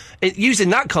far, used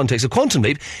in that context of Quantum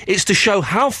Leap, it's to show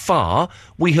how far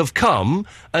we have come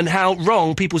and how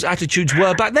wrong people's attitudes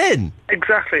were back then.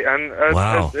 Exactly, and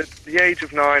wow. At the age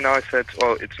of 9 I said,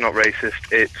 well, it's not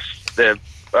racist, it's...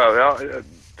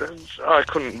 I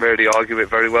couldn't really argue it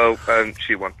very well, and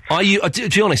she won. To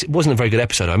be honest, it wasn't a very good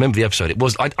episode. I remember the episode. It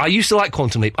was. I used to like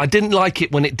Quantum Leap. I didn't like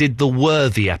it when it did the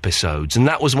worthy episodes, and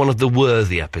that was one of the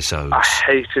worthy episodes. I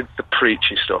hated the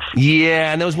preachy stuff.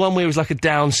 Yeah, and there was one where he was like a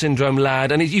Down syndrome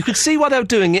lad, and you could see why they were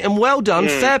doing it, and well done,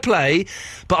 fair play,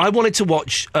 but I wanted to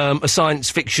watch a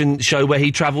science fiction show where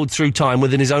he travelled through time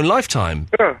within his own lifetime.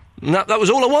 Yeah. And that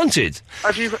was all I wanted.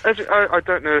 I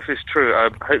don't know if it's true.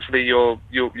 Hopefully you'll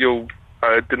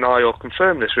deny or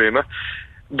confirm this rumour.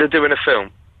 They're doing a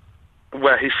film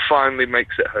where he finally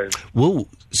makes it home. Well,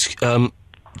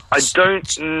 I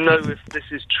don't know if this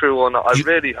is true or not. I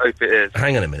really hope it is.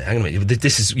 Hang on a minute.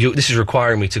 This is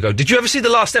requiring me to go. Did you ever see the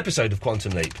last episode of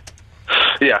Quantum Leap?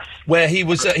 Yes. Where he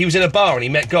was in a bar and he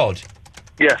met God.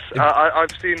 Yes, I've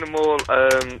seen them all.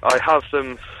 I have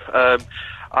them.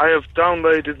 I have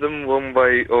downloaded them one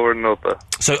way or another.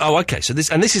 So, okay. So this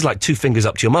is like two fingers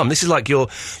up to your mum. This is like your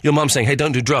mum saying, "Hey,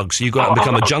 don't do drugs." So you go out and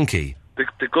become a junkie.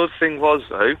 The good thing was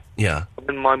though. Yeah.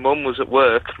 When my mum was at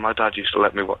work, my dad used to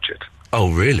let me watch it.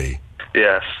 Oh, really?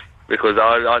 Yes. because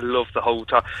I love the whole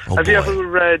time. Have you ever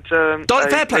read...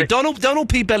 fair play. Donald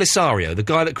P. Bellisario, the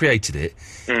guy that created it,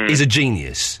 is a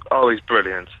genius. Oh, he's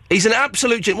brilliant. He's an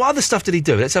absolute genius. What other stuff did he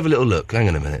do? Let's have a little look. Hang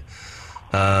on a minute.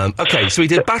 Okay, so he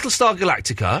did Battlestar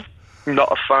Galactica.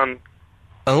 Not a fan.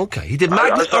 Oh, okay. He did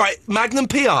Magnum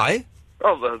P.I.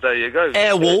 Oh, well, there you go.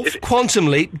 Airwolf, Quantum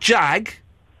Leap, Jag.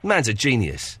 Man's a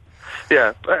genius.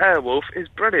 Yeah, but Airwolf is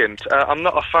brilliant. I'm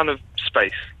not a fan of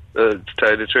space, to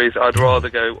tell you the truth. I'd rather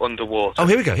go underwater. Oh,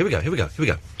 here we go.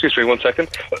 Excuse me 1 second.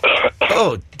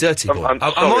 Oh, dirty boy.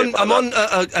 I'm on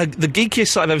the geekiest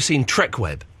site I've ever seen,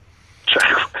 TrekWeb.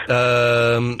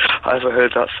 I haven't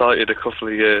heard that cited a couple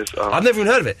of years. Oh. I've never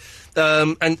even heard of it.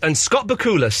 And Scott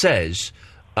Bakula says...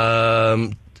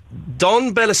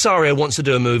 Don Bellisario wants to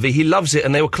do a movie. He loves it,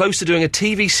 and they were close to doing a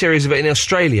TV series of it in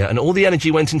Australia, and all the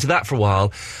energy went into that for a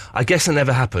while. I guess it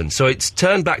never happened. So it's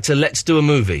turned back to let's do a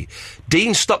movie.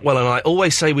 Dean Stockwell and I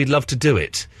always say we'd love to do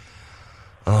it.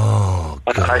 Oh,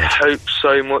 God. I hope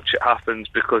so much it happens,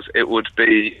 because it would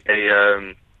be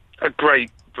a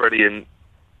great, brilliant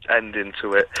ending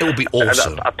to it. It would be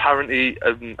awesome. And, apparently,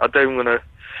 I don't want to...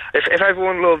 If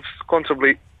everyone loves Quantum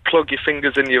Leap, plug your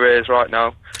fingers in your ears right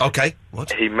now. Okay,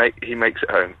 what? He makes it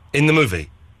home. In the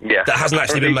movie? Yeah. That hasn't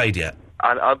actually been made yet?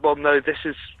 Well, no, this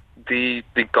is the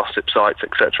gossip sites,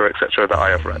 etc., that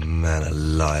I have read. Man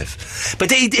alive.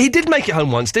 But he did make it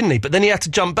home once, didn't he? But then he had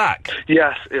to jump back.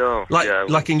 Yes,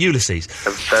 like in Ulysses.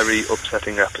 A very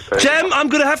upsetting episode. Jem, I'm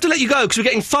going to have to let you go, because we're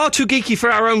getting far too geeky for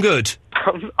our own good.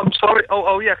 I'm sorry.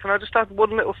 Oh, yeah, can I just add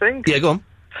one little thing? Yeah, go on.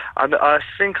 And I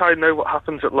think I know what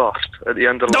happens at Lost, at the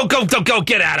end of Lost. Go,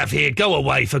 get out of here. Go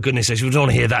away, for goodness sake. We don't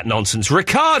want to hear that nonsense.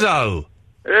 Ricardo!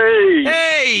 Hey!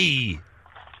 Hey!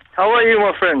 How are you,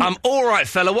 my friend? I'm all right,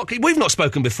 fella. We've not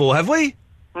spoken before, have we?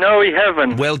 No, we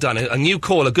haven't. Well done. A new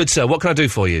caller. Good, sir. What can I do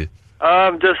for you?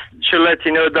 Just to let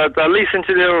you know that I listen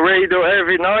to the radio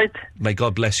every night. May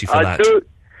God bless you for that.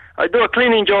 I do a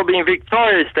cleaning job in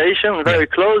Victoria Station, very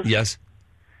close. Yes.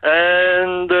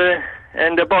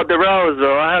 And about the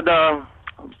rouser, I had a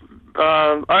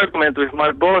argument with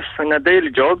my boss in a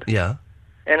daily job. Yeah.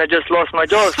 And I just lost my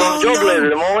job, so I'm jobless at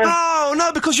the moment. Oh,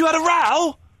 no, because you had a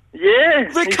row? Yeah.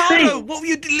 Ricardo,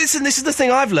 listen, this is the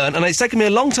thing I've learned, and it's taken me a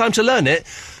long time to learn it.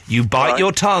 You bite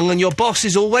your tongue and your boss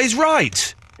is always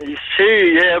right. You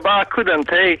see, yeah, but I couldn't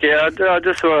take it. I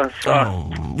just was...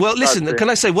 Well, listen, can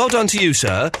I say well done to you,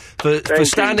 sir, for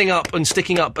standing up and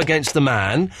sticking up against the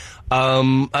man.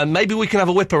 And maybe we can have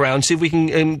a whip around, see if we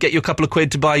can get you a couple of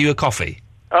quid to buy you a coffee.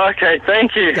 Okay,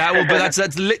 thank you.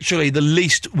 That's literally the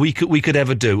least we could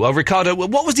ever do. Ricardo,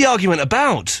 what was the argument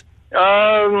about?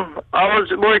 I was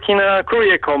working in a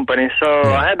courier company, so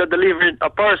I had to deliver a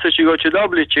parcel to go to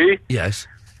WG. Yes.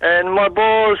 And my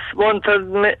boss wanted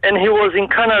me, and he was in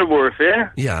Kenilworth, yeah?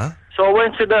 Yeah. So I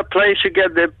went to that place to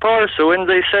get the parcel, and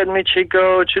they said me to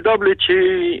go to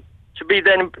WG to be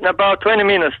there in about 20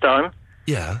 minutes' time.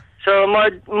 Yeah. So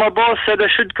my boss said I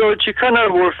should go to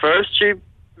Kenilworth first,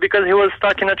 because he was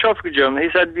stuck in a traffic jam. He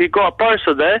said, you got a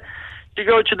parcel there, you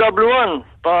go to W1.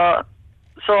 But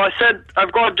so I said,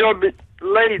 I've got a job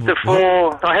later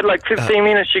I had like 15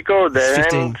 minutes to go there.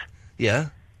 15, yeah.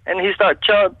 And he started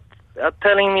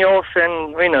telling me off,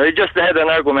 and, he just had an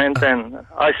argument, and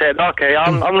I said, okay,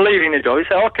 I'm leaving the job. He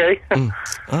said, okay. So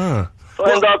I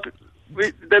ended up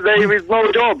the day with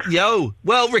no job.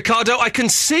 Well, Ricardo, I can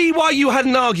see why you had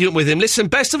an argument with him. Listen,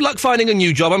 best of luck finding a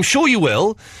new job. I'm sure you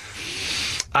will.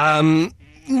 No,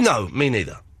 me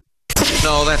neither.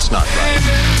 No, that's not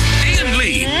right. Ian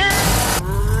Lee.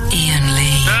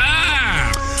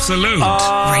 Absolute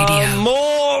Radio.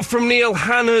 More from Neil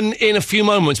Hannon in a few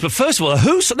moments. But first of all,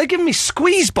 Who? So they're giving me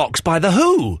Squeezebox by The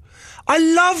Who. I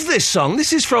love this song.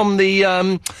 This is from the...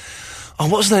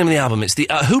 what's the name of the album? It's the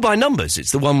Who by Numbers.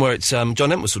 It's the one where it's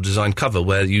John Entwistle designed cover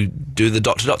where you do the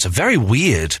dot to dot. It's a very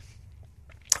weird,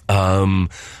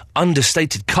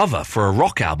 understated cover for a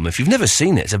rock album. If you've never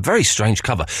seen it, it's a very strange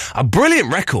cover. A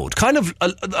brilliant record, kind of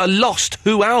a lost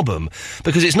Who album,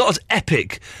 because it's not as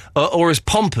epic or as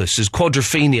pompous as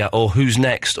Quadrophenia or Who's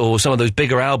Next or some of those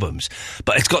bigger albums,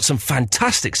 but it's got some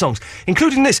fantastic songs,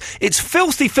 including this. It's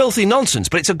filthy, filthy nonsense,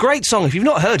 but it's a great song. If you've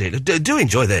not heard it, do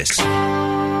enjoy this.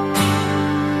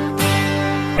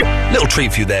 Little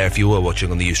treat for you there if you were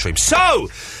watching on the Ustream. So,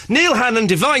 Neil Hannon,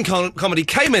 Divine Comedy,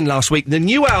 came in last week. The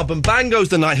new album, Bang Goes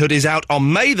the Knighthood, is out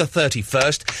on May the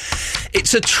 31st.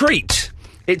 It's a treat.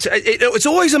 It's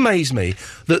always amazed me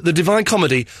that the Divine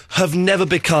Comedy have never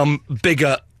become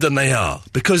bigger than they are.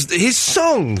 Because his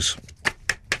songs...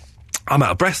 I'm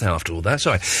out of breath now after all that,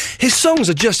 sorry. His songs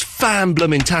are just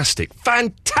fan-bloomin-tastic.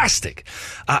 Fantastic.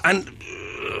 And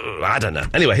I don't know.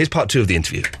 Anyway, here's part 2 of the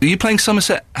interview. Are you playing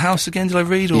Somerset House again, did I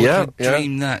read? Or Yeah, did I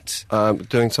dream that?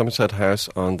 Doing Somerset House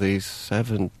on the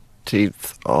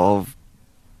 17th of...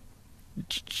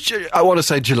 I want to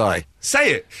say July.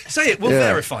 Say it, we'll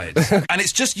verify it. And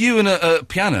it's just you and a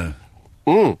piano.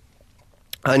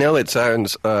 I know it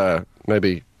sounds,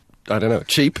 maybe, I don't know,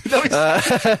 cheap. No,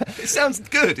 it sounds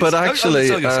good. But actually,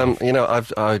 don't sell yourself. you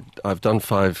know, I've done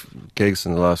 5 gigs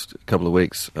in the last couple of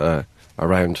weeks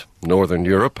around Northern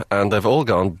Europe, and they've all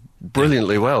gone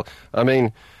brilliantly well. I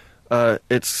mean,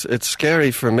 it's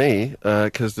scary for me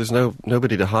because there's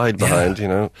nobody to hide behind, you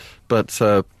know. But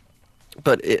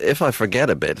if I forget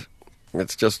a bit,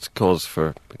 it's just cause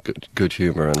for good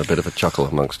humour and a bit of a chuckle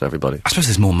amongst everybody. I suppose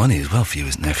there's more money as well for you,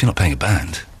 isn't there, if you're not paying a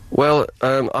band? Well,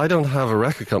 I don't have a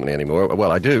record company anymore.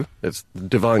 Well, I do. It's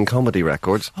Divine Comedy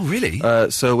Records. Oh, really?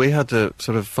 So we had to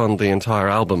sort of fund the entire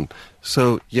album.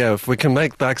 So, yeah, if we can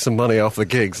make back some money off the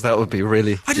gigs, that would be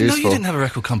really I didn't know useful. you didn't have a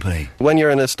record company. When you're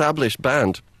an established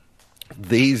band,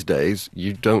 these days,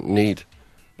 you don't need...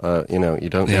 you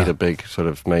don't need a big sort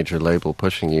of major label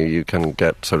pushing you. You can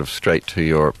get sort of straight to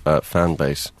your fan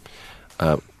base,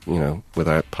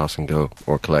 without pass and go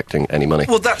or collecting any money.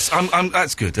 Well, that's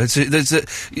good.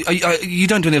 You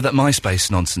don't do any of that MySpace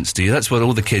nonsense, do you? That's what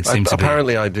all the kids seem to be.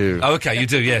 Apparently I do. Oh, okay, you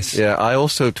do, yes. Yeah, I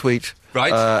also tweet.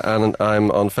 Right. And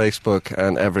I'm on Facebook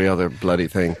and every other bloody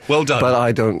thing. Well done. But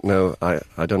I don't know. I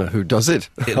don't know who does it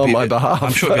on my behalf.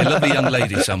 I'm sure it'll be a lovely young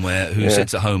lady somewhere who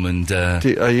sits at home and...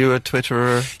 Are you a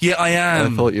Twitterer? Yeah, I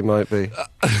am. I thought you might be.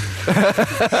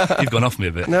 You've gone off me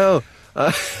a bit. No.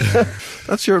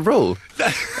 That's your role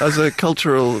as a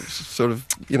cultural sort of,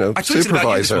 I tweeted supervisor.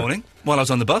 about you this morning while I was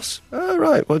on the bus. Oh,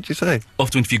 right. What did you say?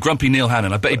 Off to interview Grumpy Neil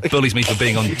Hannon. I bet he bullies me for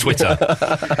being on Twitter.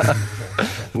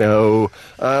 No.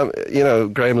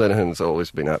 Graham Linehan's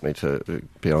always been at me to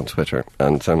be on Twitter.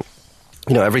 And,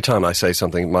 every time I say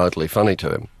something mildly funny to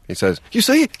him, he says, You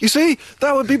see,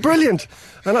 that would be brilliant.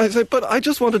 And I say, but I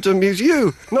just wanted to amuse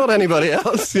you, not anybody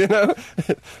else,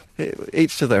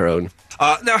 Each to their own.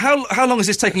 Now, how long is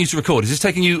this taking you to record? Is this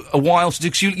taking you a while to do?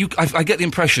 Because I get the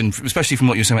impression, especially from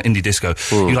what you were saying about indie disco,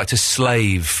 you like to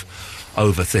slave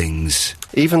over things.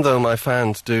 Even though my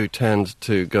fans do tend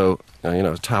to go,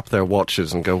 tap their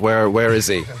watches and go, where is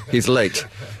he? He's late.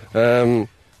 I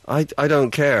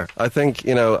don't care. I think,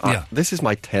 this is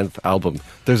my 10th album.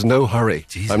 There's no hurry.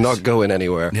 Jesus. I'm not going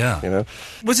anywhere. Yeah.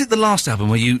 Was it the last album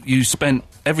where you spent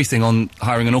everything on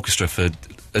hiring an orchestra for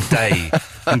a day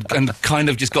and kind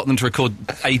of just got them to record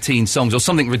 18 songs or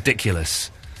something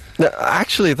ridiculous? No,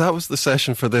 actually, that was the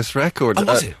session for this record. Oh,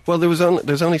 was it? Well,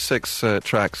 there's only 6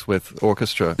 tracks with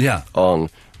orchestra on,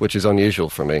 which is unusual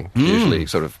for me. Usually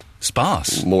sort of...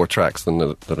 sparse. More tracks than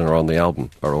that are on the album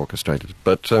are orchestrated.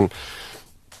 But...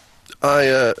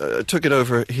 I took it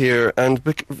over here, and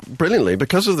brilliantly,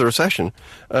 because of the recession,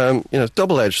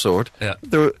 double-edged sword,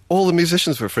 all the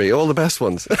musicians were free, all the best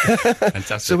ones.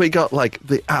 Fantastic. So we got,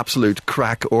 the absolute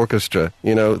crack orchestra,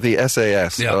 the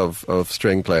SAS of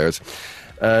string players.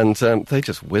 And they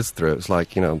just whizzed through. It was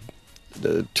like,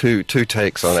 two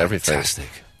takes on everything. Fantastic.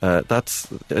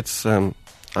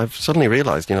 I've suddenly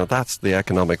realised, that's the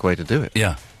economic way to do it.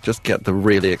 Yeah. Just get the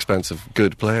really expensive,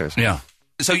 good players. Yeah.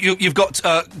 So you've got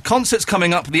concerts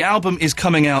coming up. The album is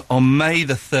coming out on May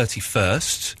the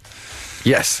 31st.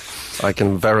 Yes, I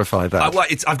can verify that.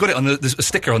 I've got it there's a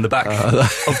sticker on the back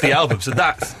of the album, so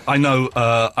that I know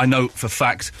for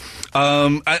fact.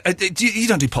 You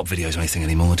don't do pop videos or anything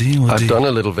anymore, do you? I've done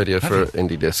a little video for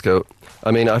Indie Disco. I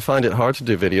mean, I find it hard to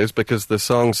do videos because the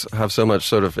songs have so much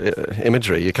sort of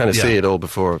imagery. You kind of see it all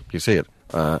before you see it.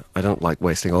 I don't like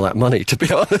wasting all that money, to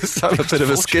be honest. I'm a bit of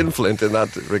a skinflint in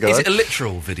that regard. Is it a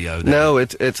literal video, then? No,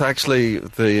 it's actually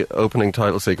the opening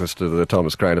title sequence to the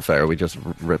Thomas Crown Affair. We just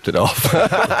ripped it off.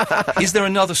 Is there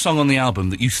another song on the album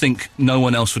that you think no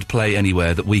one else would play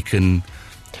anywhere that we can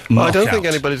knock I don't out? think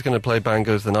anybody's going to play Bang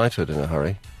Goes the Knighthood in a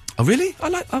hurry. Oh, really?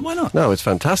 Why not? No, it's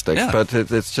fantastic, but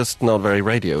it's just not very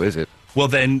radio, is it? Well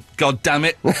then, God damn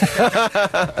it. We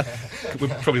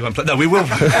probably won't play... No, we will.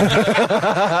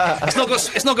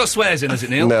 It's not got swears in, has it,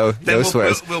 Neil? No, then no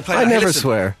swears. We'll play I never listen.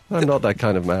 swear. I'm not that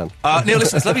kind of man. Neil,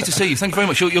 listen, it's lovely to see you. Thank you very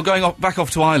much. You're going back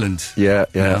off to Ireland. Yeah.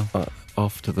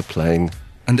 Off to the plane.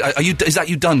 And is that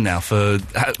you done now for...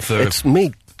 It's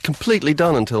me completely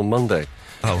done until Monday.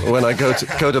 Oh. When I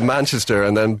go to Manchester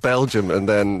and then Belgium and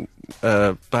then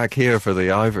back here for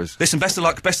the Ivors. Listen, best of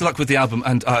luck with the album,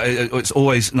 and it's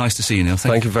always nice to see you, Neil.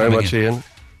 Thank you very much, Ian.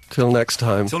 Till next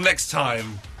time. Till next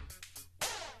time.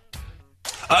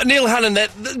 Neil Hannon there.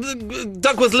 The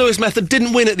Duckworth-Lewis method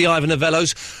didn't win at the Ivor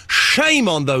Novellos. Shame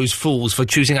on those fools for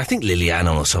choosing, I think,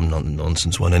 Liliana or some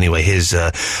nonsense one. Anyway, here's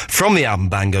from the album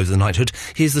Bang Goes the Knighthood.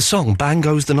 Here's the song Bang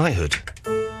Goes the Knighthood.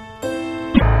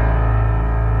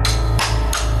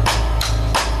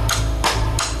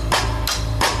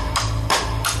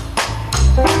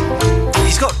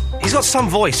 He's got some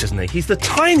voice, hasn't he? He's the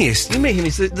tiniest. You meet him,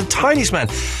 he's the tiniest man.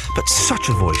 But such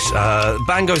a voice.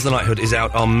 Bang Goes the Knighthood is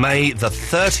out on May the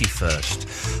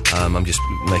 31st. I'm just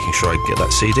making sure I get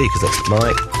that CD, because that's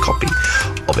my copy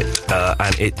of it.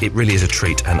 And it really is a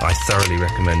treat, and I thoroughly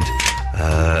recommend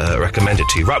it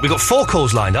to you. Right, we've got 4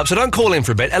 calls lined up, so don't call in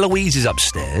for a bit. Eloise is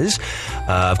upstairs.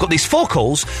 I've got these 4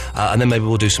 calls, and then maybe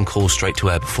we'll do some calls straight to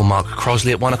air before Mark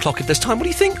Crosley at 1 o'clock if there's time. What do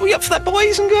you think? Are we up for that,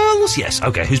 boys and girls? Yes.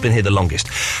 OK, who's been here the longest?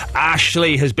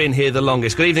 Ashley has been here the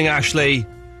longest. Good evening, Ashley.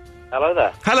 Hello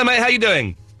there. Hello, mate. How you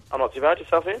doing? I'm not too bad.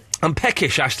 Yourself, Ian? I'm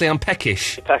peckish, Ashley. I'm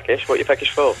peckish. You're peckish? What are you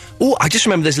peckish for? Oh, I just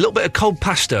remember there's a little bit of cold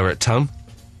pasta at home.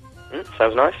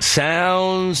 Sounds nice.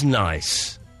 Sounds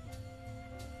nice.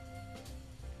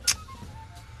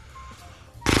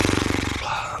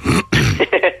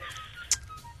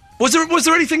 Was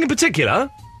there anything in particular?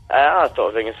 I thought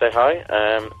I'd ring and say hi.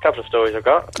 A couple of stories I've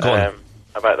got. Go on.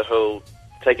 About the whole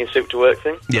taking soup to work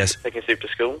thing. Yes. Taking soup to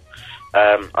school.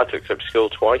 I took soup to school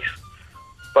twice.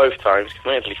 Both times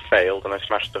completely failed, and I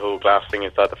smashed the whole glass thing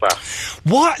inside the flask.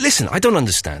 Why? Listen, I don't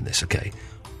understand this, okay?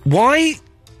 Why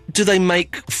do they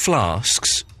make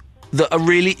flasks that are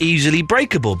really easily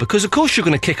breakable? Because, of course, you're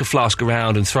going to kick a flask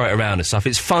around and throw it around and stuff.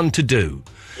 It's fun to do.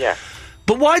 Yeah.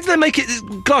 But why do they make it...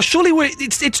 Gosh, surely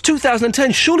it's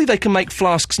 2010. Surely they can make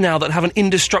flasks now that have an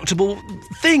indestructible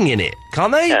thing in it,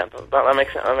 can't they? Yeah, that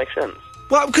makes sense.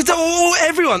 Well, because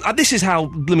everyone... this is how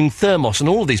blooming Thermos and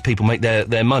all of these people make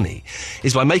their money,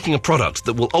 is by making a product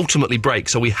that will ultimately break,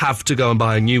 so we have to go and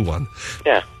buy a new one.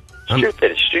 Yeah.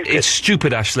 Stupid, it's stupid. It's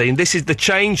stupid, Ashley, and this is... The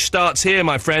change starts here,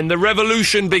 my friend. The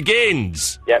revolution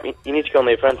begins. Yeah, you need to go on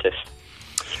The Apprentice.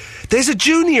 There's a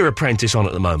junior apprentice on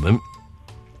at the moment.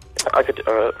 I could...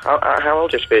 how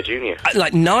old is to be a junior?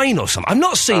 Like 9 or something. I've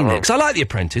not seen it, because I like The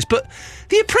Apprentice, but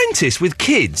The Apprentice with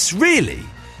kids, really?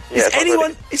 Yeah,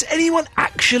 is anyone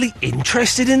actually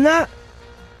interested in that?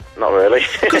 Not really.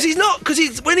 Because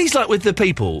when he's like with the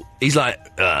people, he's like,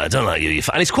 I don't like you,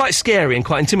 and it's quite scary and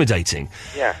quite intimidating.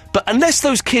 Yeah. But unless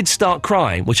those kids start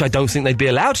crying, which I don't think they'd be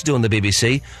allowed to do on the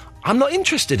BBC, I'm not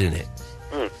interested in it.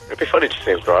 It'd be funny to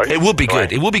see him cry. It would be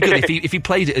good. It would be good if he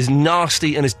played it as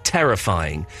nasty and as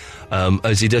terrifying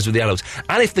as he does with the adults.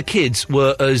 And if the kids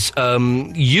were as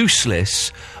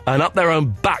useless and up their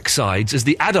own backsides as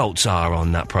the adults are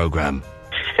on that programme.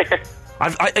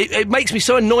 It makes me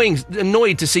so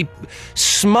annoyed to see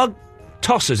smug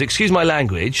tossers, excuse my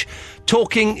language,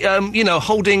 talking,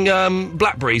 holding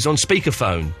Blackberries on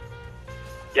speakerphone.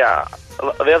 Yeah.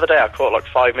 The other day I caught like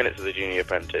 5 minutes of The Junior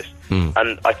Apprentice,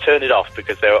 and I turned it off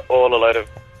because they were all a load of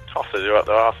tossers who are up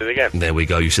their arses again. There we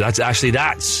go. You see, Ashley,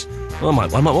 well,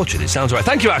 I might watch it. It sounds right.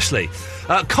 Thank you, Ashley.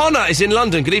 Connor is in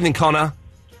London. Good evening, Connor.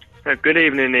 Good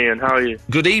evening, Ian. How are you?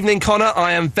 Good evening, Connor.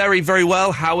 I am very, very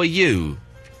well. How are you?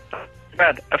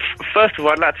 Bad. First of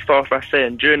all, I'd like to start off by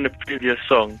saying, during the previous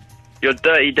song, your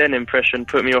Dirty Den impression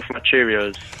put me off my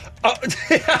Cheerios. Oh,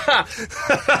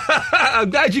 I'm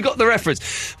glad you got the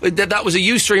reference. That was a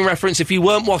Ustream reference. If you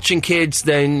weren't watching Kids,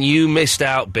 then you missed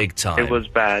out big time. It was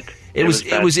bad. It was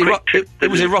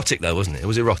erotic, though, wasn't it? It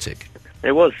was erotic.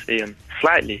 It was, Ian.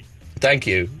 Slightly. Thank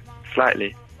you.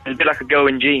 Slightly. It's a bit like a girl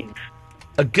in jeans.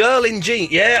 A girl in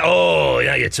jeans? Yeah. Oh,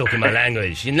 now you're talking my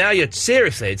language.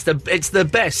 Seriously, it's the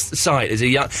best sight as a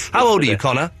young... How old are you,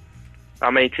 Connor?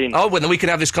 I'm 18. Oh, well, then we can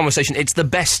have this conversation. It's the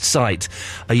best sight.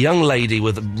 A young lady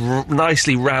with a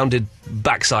nicely rounded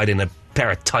backside in a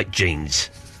pair of tight jeans.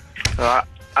 I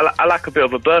like a bit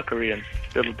of a burqa, Ian.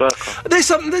 A bit of a burqa. There's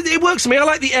something... It works for me. I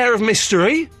like the air of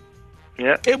mystery.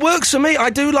 Yeah. It works for me. I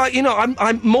do like...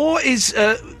 I'm more is...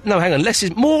 no, hang on.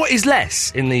 More is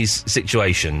less in these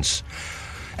situations.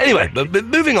 Anyway, but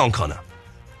moving on, Connor.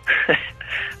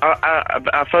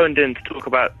 I phoned in to talk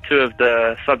about two of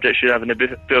the subjects you're having a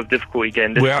bit of difficulty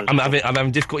getting. I'm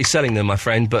having difficulty selling them, my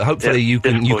friend, but hopefully you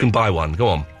can buy one. Go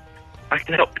on. I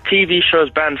can help TV shows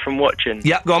banned from watching.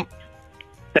 Yeah, go on.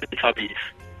 Teletubbies.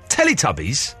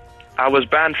 Teletubbies? I was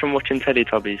banned from watching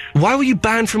Teletubbies. Why were you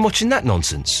banned from watching that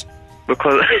nonsense?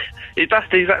 Because that's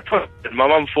the exact point. My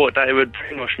mum thought that it would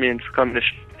brainwash me into becoming a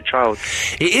child.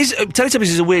 It is. Teletubbies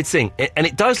is a weird thing, and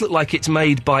it does look like it's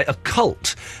made by a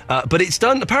cult. But it's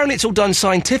done. Apparently, it's all done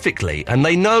scientifically, and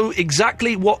they know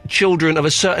exactly what children of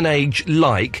a certain age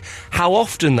like, how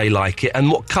often they like it,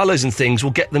 and what colours and things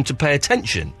will get them to pay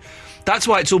attention. That's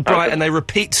why it's all bright and they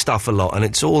repeat stuff a lot, and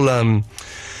it's all.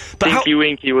 Tinky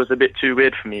Winky was a bit too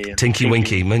weird for me. Tinky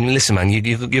Winky. Man, listen, man,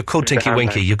 you're called Tinky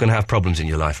Winky. You're going to have problems in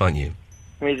your life, aren't you?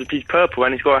 I mean, he's purple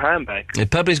and he's got a handbag. Yeah,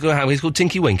 purple, he's got a handbag. He's called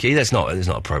Tinky Winky. That's not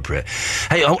appropriate.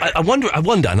 Hey, I wonder,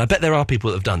 and I bet there are people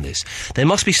that have done this. There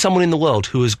must be someone in the world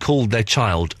who has called their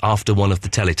child after one of the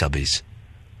Teletubbies.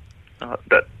 No,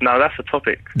 that's a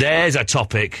topic. There's a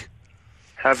topic.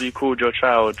 Have you called your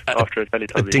child after a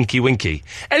Teletubby? A Tinky Winky.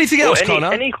 Anything else,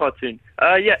 Connor? Any cartoon.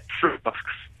 Yeah, Fruit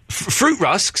Rusks. Fruit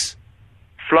Rusks?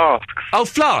 Flasks. Oh,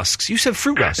 flasks. You said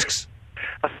Fruit Rusks.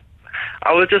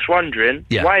 I was just wondering,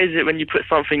 why is it when you put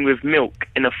something with milk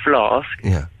in a flask,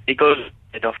 it goes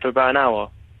dead after about an hour?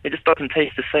 It just doesn't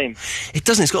taste the same. It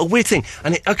doesn't. It's got a weird thing.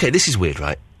 And okay, this is weird,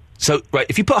 right? So,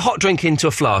 if you put a hot drink into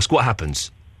a flask, what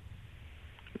happens?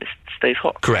 It stays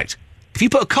hot. Correct. If you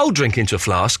put a cold drink into a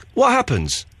flask, what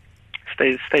happens?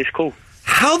 Stays cool.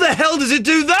 How the hell does it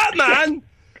do that, man?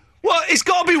 Well, it's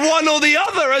got to be one or the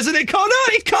other, hasn't it, Connor?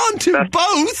 It can't do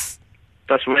both.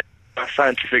 That's weird. That's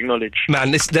scientific knowledge.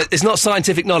 Man, it's not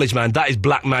scientific knowledge, man. That is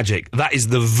black magic. That is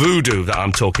the voodoo that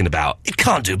I'm talking about. It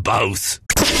can't do both.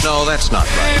 No, that's not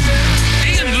right.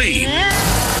 Ian Lee.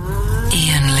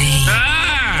 Ian Lee.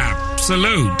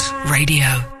 Absolute Radio.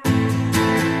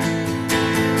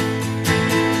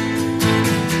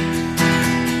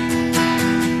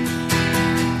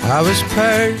 I was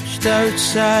perched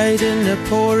outside in the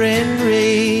pouring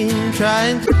rain,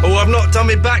 trying to... Oh, I've not done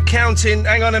my back counting.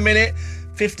 Hang on a minute.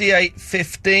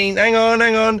 58:15. Hang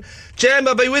on. Jem,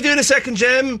 I'll be with you in a second,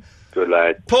 Jem. Good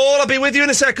lad. Paul, I'll be with you in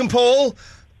a second, Paul.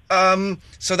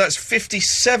 So that's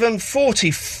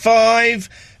 57:45.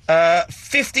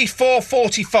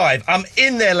 54:45. I'm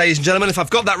in there, ladies and gentlemen. If I've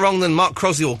got that wrong, then Mark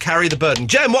Crosley will carry the burden.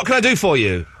 Jem, what can I do for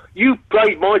you? You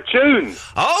played my tune.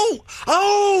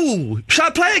 Oh! Shall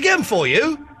I play again for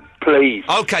you? Please.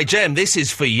 Okay, Jem, this is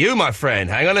for you, my friend.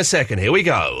 Hang on a second. Here we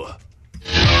go.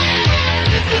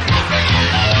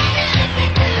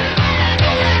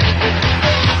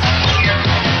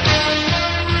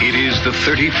 It is the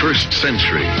 31st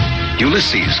century.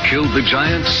 Ulysses killed the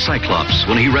giant Cyclops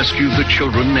when he rescued the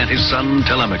children and his son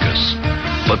Telemachus.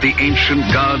 But the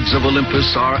ancient gods of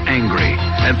Olympus are angry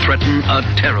and threaten a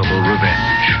terrible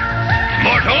revenge.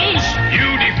 Mortals, you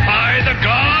defy the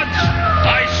gods.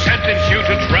 I sentence you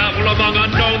to travel among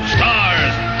unknown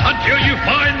stars. Until you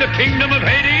find the kingdom of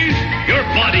Hades, your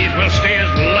bodies will stay as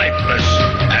lifeless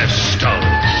as stone.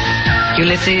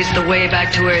 Ulysses, the way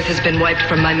back to Earth has been wiped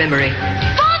from my memory.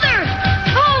 Father!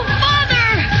 Oh,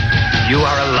 Father! You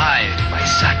are alive, my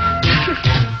son.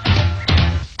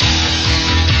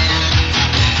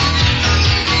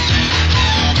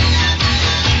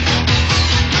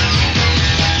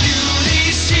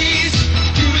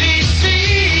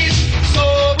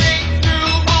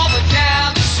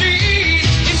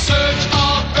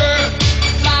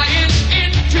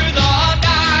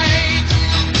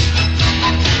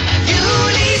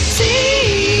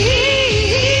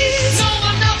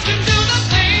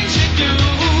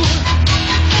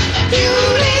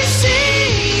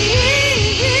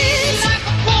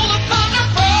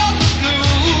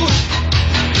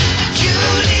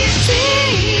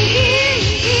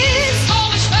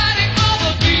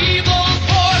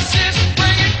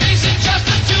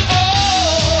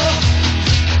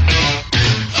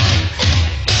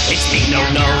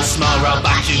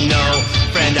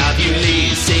 Friend of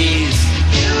Ulysses.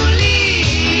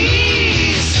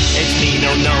 It's me,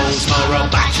 no, small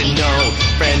robot, you know.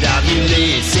 Friend of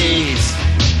Ulysses.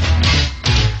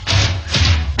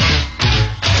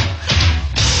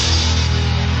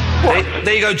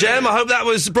 There you go, Jem. I hope that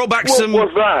was brought back some... What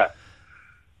was that?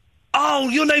 Oh,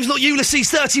 your name's not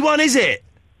Ulysses 31, is it?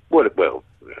 Well,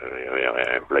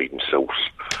 bleeding sauce.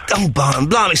 Oh,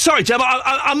 blimey. Sorry, Jem,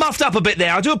 I muffed up a bit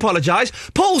there. I do apologise.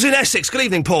 Paul's in Essex. Good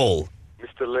evening, Paul.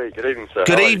 Mr. Lee, good evening, sir.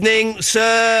 Good evening,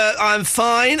 sir. I'm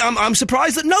fine. I'm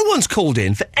surprised that no one's called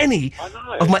in for any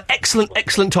of my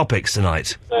excellent topics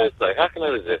tonight. Thursday, how can I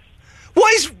resist?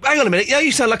 What is... Hang on a minute. Yeah,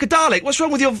 you sound like a Dalek. What's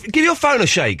wrong with your... Give your phone a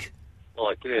shake. All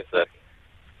right, give me a sec.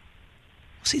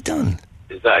 What's he done?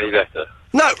 Is that any better?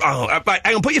 No. Oh, right,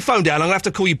 hang on. Put your phone down. I'm going to have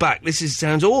to call you back.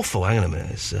 Sounds awful. Hang on a minute.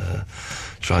 Let's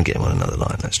try and get him on another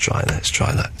line. Let's try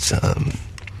that.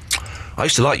 I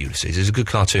used to like Ulysses. It's a good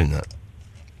cartoon, that.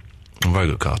 A very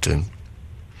good cartoon.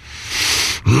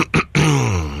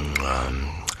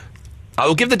 I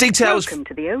will give the details... Welcome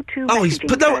to the O2 Oh, he's...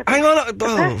 Put no... Hang on.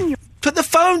 Oh, put the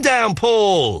phone down,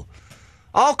 Paul.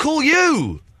 I'll call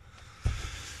you.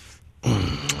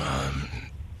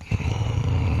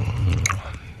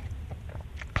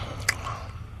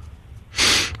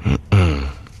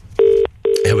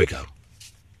 Here we go.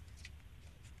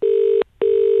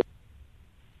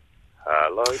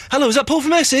 Hello, is that Paul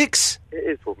from Essex? It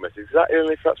is Paul from Essex. Is that Ian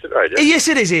Lee from Absolute Radio? Yes,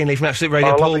 it is Ian Lee from Absolute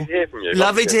Radio, Paul. Lovely to hear from you.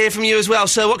 Lovely to hear from you as well.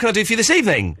 So, what can I do for you this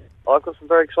evening? I've got some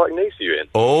very exciting news for you, Ian.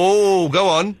 Oh, go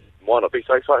on. Might not be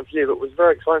so exciting for you, but it was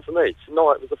very exciting for me.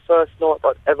 Tonight was the first night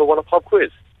I'd ever won a pub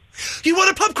quiz. You won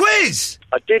a pub quiz?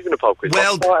 I did win a pub quiz.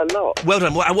 Well, quite a lot. Well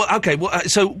done.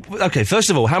 Okay, first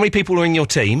of all, how many people are in your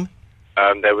team?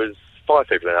 There was 5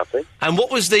 people in our team. And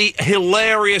what was the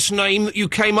hilarious name that you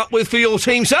came up with for your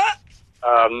team, sir?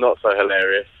 Not so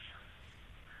hilarious.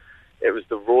 It was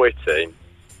the Roy team.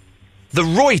 The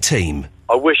Roy team?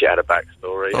 I wish it had a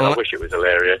backstory, and I wish it was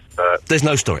hilarious, but... There's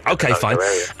no story. Okay, fine.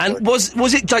 And was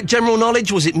it, like, general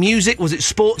knowledge? Was it music? Was it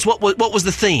sports? What was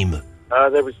the theme?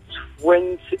 There was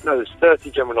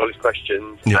 30 general knowledge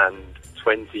questions and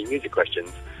 20 music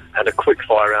questions, and a quick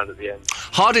fire round at the end.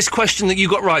 Hardest question that you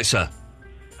got right, sir?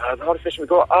 The hardest question we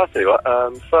got, I'll tell you what,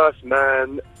 first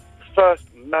manned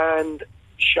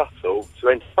shuttle to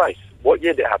enter space. What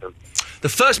year did it happen? The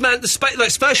first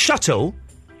first shuttle?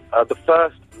 The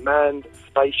first manned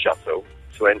space shuttle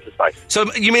to enter space.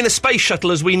 So you mean a space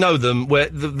shuttle as we know them, where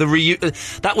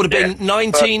that would have been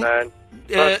 19...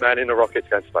 First man in a rocket to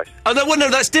go into space. Oh, no,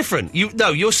 that's different.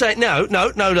 You're saying... No, we've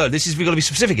got to be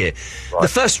specific here. Right. The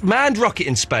first manned rocket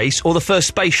in space or the first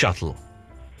space shuttle?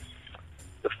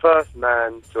 The first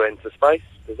man to enter space,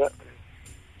 is that?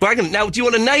 Wagon, now, do you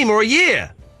want a name or a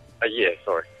year? A year,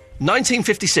 sorry.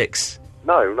 1956.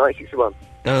 No, 1961.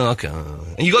 Oh, okay.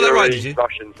 And you got that right, did you?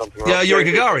 Russian, something like that. Yeah,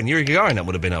 Yuri Gagarin, that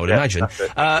would have been, I would imagine.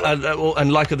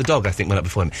 And Laika the dog, I think, went up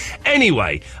before him.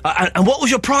 Anyway, and what was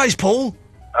your prize, Paul?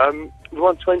 We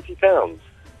won £20.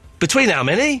 Between how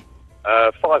many?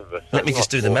 5 of us. Let me just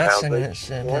do the maths.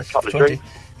 That's 20.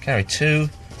 Carry 2.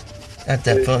 Add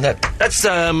that for that. That's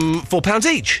 £4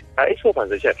 each. It's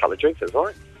 £4 each. Yeah, a couple of drinks, that's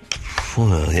right.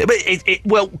 Yeah, but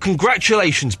well,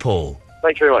 congratulations, Paul.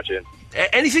 Thank you very much, Ian.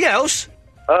 Anything else?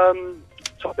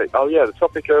 Topic. Oh yeah, the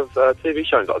topic of TV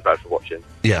shows that I was bad for watching.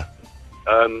 Yeah.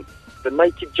 The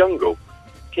Naked Jungle.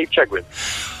 Keith Chegwin.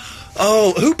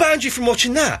 Oh, who banned you from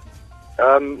watching that?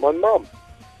 My mum.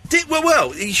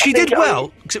 She did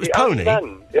well, because it was Pony. I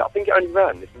think it only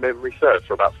ran, if memory serves,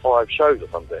 for about 5 shows or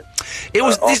something. It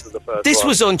was this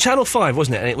was on Channel 5,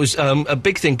 wasn't it? And it was a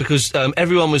big thing because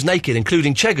everyone was naked,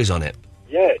 including Cheggers on it.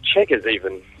 Yeah, Cheggers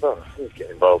even. Oh, let's get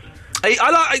involved.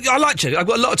 I like Cheggers. I've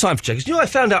got a lot of time for Cheggers. You know what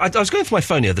I found out? I was going through my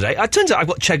phone the other day. It turns out I've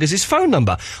got Cheggers' phone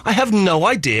number. I have no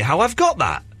idea how I've got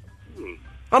that.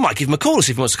 I might give him a call to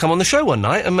see if he wants to come on the show one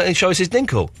night and show us his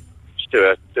dinkle.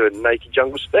 Do a Naked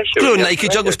Jungle special. Do a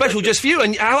Naked Jungle special just for you.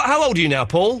 And how old are you now,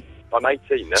 Paul? I'm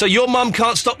 18 now. So your mum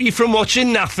can't stop you from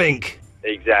watching nothing?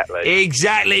 Exactly.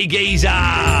 Exactly, geezer!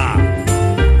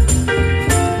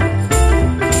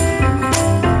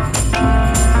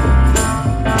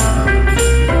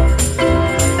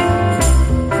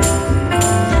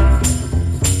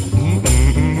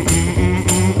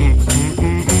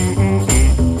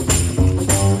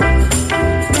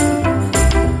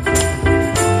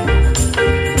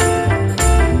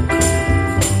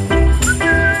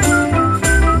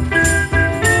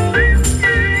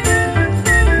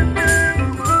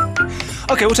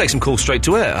 OK, we'll take some calls straight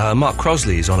to air. Mark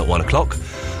Crosley is on at 1 o'clock,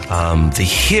 the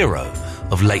hero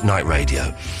of late-night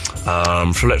radio.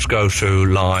 So let's go to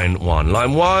line 1.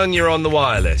 Line 1, you're on the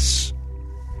wireless.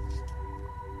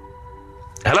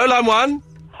 Hello, line 1.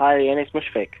 Hi, Ian, it's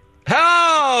Mushfiq.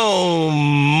 How,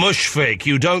 Mushfiq?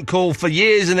 You don't call for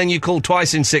years and then you call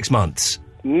twice in 6 months.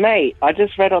 Mate, I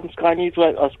just read on Sky News,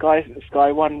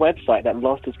 Sky One website that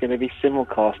Lost is going to be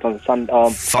simulcast on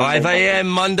Sunday. 5 a.m.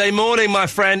 Monday morning, my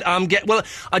friend. I'm going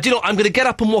to get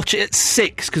up and watch it at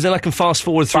 6 because then I can fast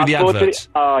forward through the adverts.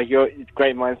 You're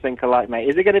great minds think alike, mate.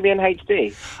 Is it going to be in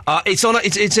HD? It's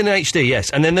in HD,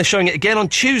 yes. And then they're showing it again on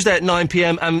Tuesday at 9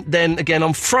 p.m. and then again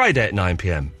on Friday at 9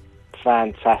 p.m.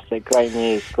 Fantastic, great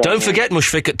news. Don't forget,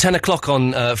 Mushfiq, at 10 o'clock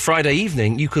on Friday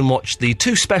evening, you can watch the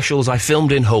 2 specials I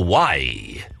filmed in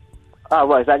Hawaii. Oh,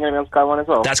 right, is that going to be on Sky One as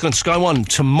well? That's going to Sky One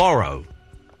tomorrow.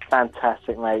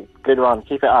 Fantastic, mate. Good one.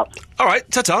 Keep it up. All right,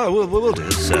 ta-ta, we'll do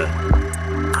this.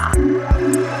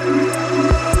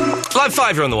 Line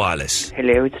 5, you're on the wireless.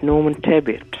 Hello, it's Norman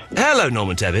Tebbit. Hello,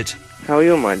 Norman Tebbit. How are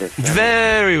you, my dear?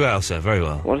 Very well, sir, very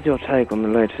well. What is your take on the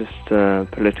latest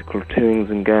political toings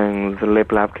and goings, the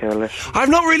Lib Lab coalition? I've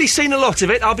not really seen a lot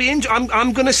of it.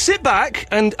 I'm going to sit back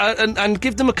and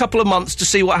give them a couple of months to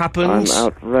see what happens. I'm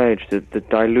outraged at the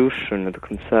dilution of the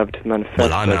Conservative Manifesto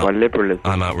by liberalism.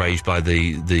 I'm outraged by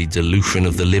the dilution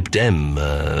of the Lib Dem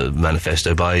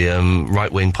manifesto by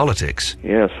right-wing politics.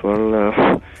 Yes,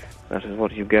 well, that is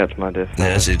what you get, my dear.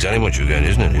 Yes, it's exactly what you get,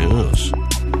 isn't it? Yes.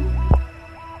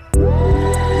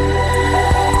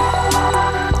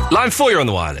 Line 4, you're on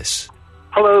the wireless.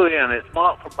 Hello, Ian. It's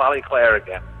Mark from Ballyclare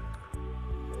again.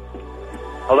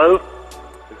 Hello?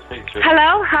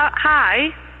 Hello? Hi?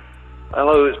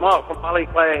 Hello, it's Mark from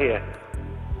Ballyclare here.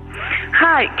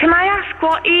 Hi, can I ask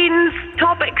what Ian's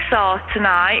topics are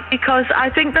tonight? Because I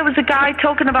think there was a guy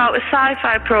talking about a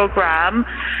sci-fi programme,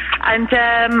 and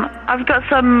I've got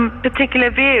some particular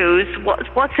views.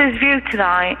 What's his view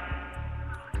tonight?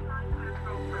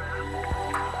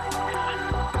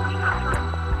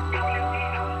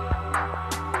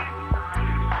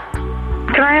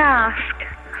 Can I ask?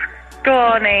 Go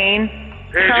on, Ian.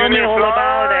 Tell me all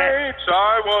about it.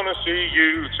 I want to see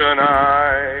you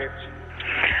tonight.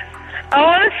 I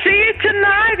want to see you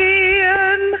tonight,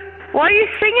 Ian. Why are you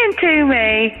singing to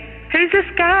me? Who's this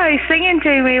guy singing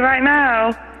to me right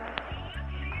now?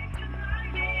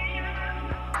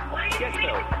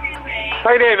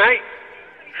 How you doing, mate?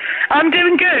 I'm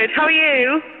doing good. How are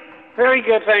you? Very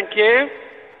good, thank you.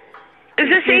 Is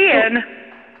this Ian?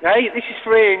 Hey, this is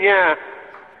for Ian, yeah.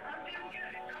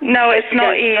 No, it's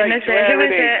not Ian, is it? Who is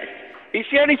it? It's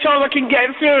the only time I can get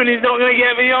him through, and he's not going to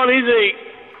get me on, is he?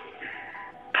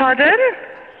 Pardon?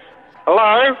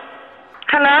 Hello?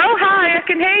 Hello? Hi, I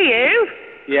can hear you.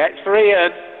 Yeah, it's for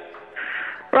Ian.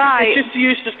 Right. It's just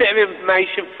used a bit of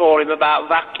information for him about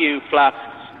vacuum flasks.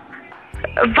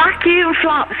 Vacuum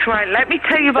flaps, right. Let me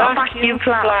tell you about vacuum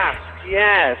flaps.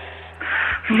 Yes.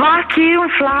 Vacuum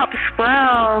flaps,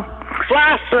 well...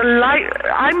 Flaps?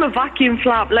 I'm a vacuum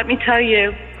flap, let me tell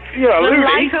you. You're a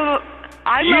loony. You're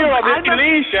on the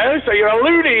Lee show, so you're a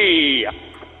loony.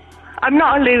 I'm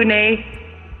not a loony.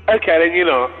 Okay, then you're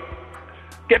not.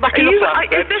 Get back in the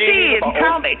flat. Is this Ian?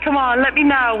 Tell me, come on, let me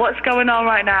know what's going on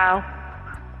right now.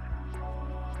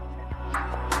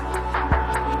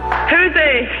 Who's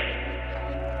this?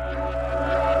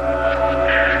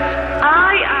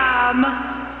 I am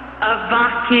a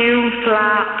vacuum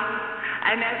flap,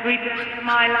 and every day of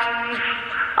my life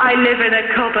I live in a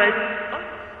cupboard.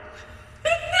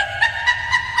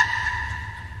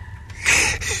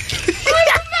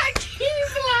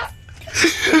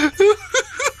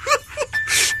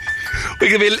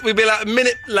 We'd be like a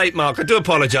minute late, Mark. I do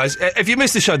apologise. If you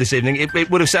missed the show this evening, it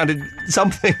would have sounded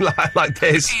something like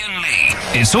this. Ian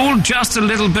Lee. It's all just a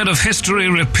little bit of history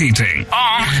repeating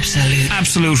on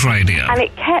Absolute Radio. And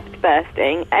it kept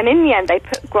bursting, and in the end they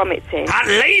put grommets in.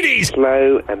 Ladies!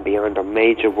 Slow and behind a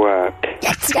major work.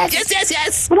 Yes.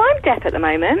 Well, I'm deaf at the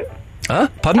moment. Huh?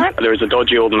 Pardon? There was a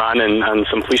dodgy old man and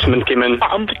some policemen came in.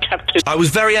 I'm the captain. I was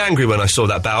very angry when I saw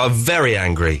that bow. I'm very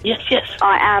angry. Yes.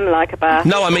 I am like a bus.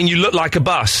 No, I mean you look like a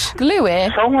bus. Louis?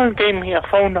 Someone gave me a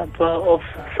phone number of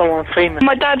someone famous.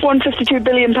 My dad won £52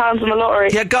 billion on the lottery.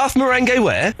 Yeah, Garth Marenghi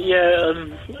where?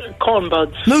 Yeah, corn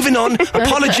buds. Moving on.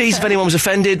 Apologies if anyone was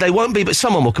offended. They won't be, but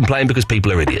someone will complain because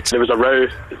people are idiots. There was a row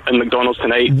in McDonald's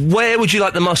tonight. Where would you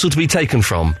like the muscle to be taken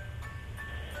from?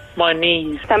 My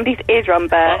knees. Somebody's eardrum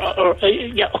burst.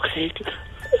 Yeah, okay.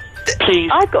 Please.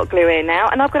 I've got glue in now,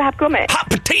 and I've got to have grommet. Hot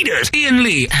potatoes! Ian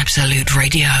Lee, Absolute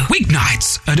Radio.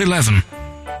 Weeknights at 11.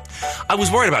 I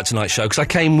was worried about tonight's show because I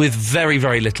came with very,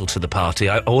 very little to the party.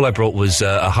 All I brought was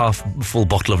a half-full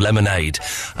bottle of lemonade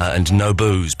and no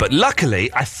booze. But luckily,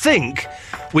 I think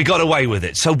we got away with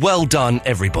it. So well done,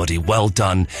 everybody. Well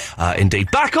done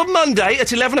indeed. Back on Monday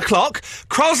at 11 o'clock.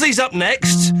 Crosley's up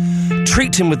next.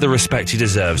 Treat him with the respect he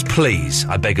deserves, please.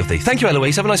 I beg of thee. Thank you,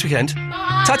 Eloise. Have a nice weekend.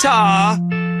 Bye. Ta-ta!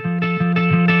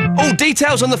 All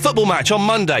details on the football match on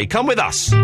Monday. Come with us.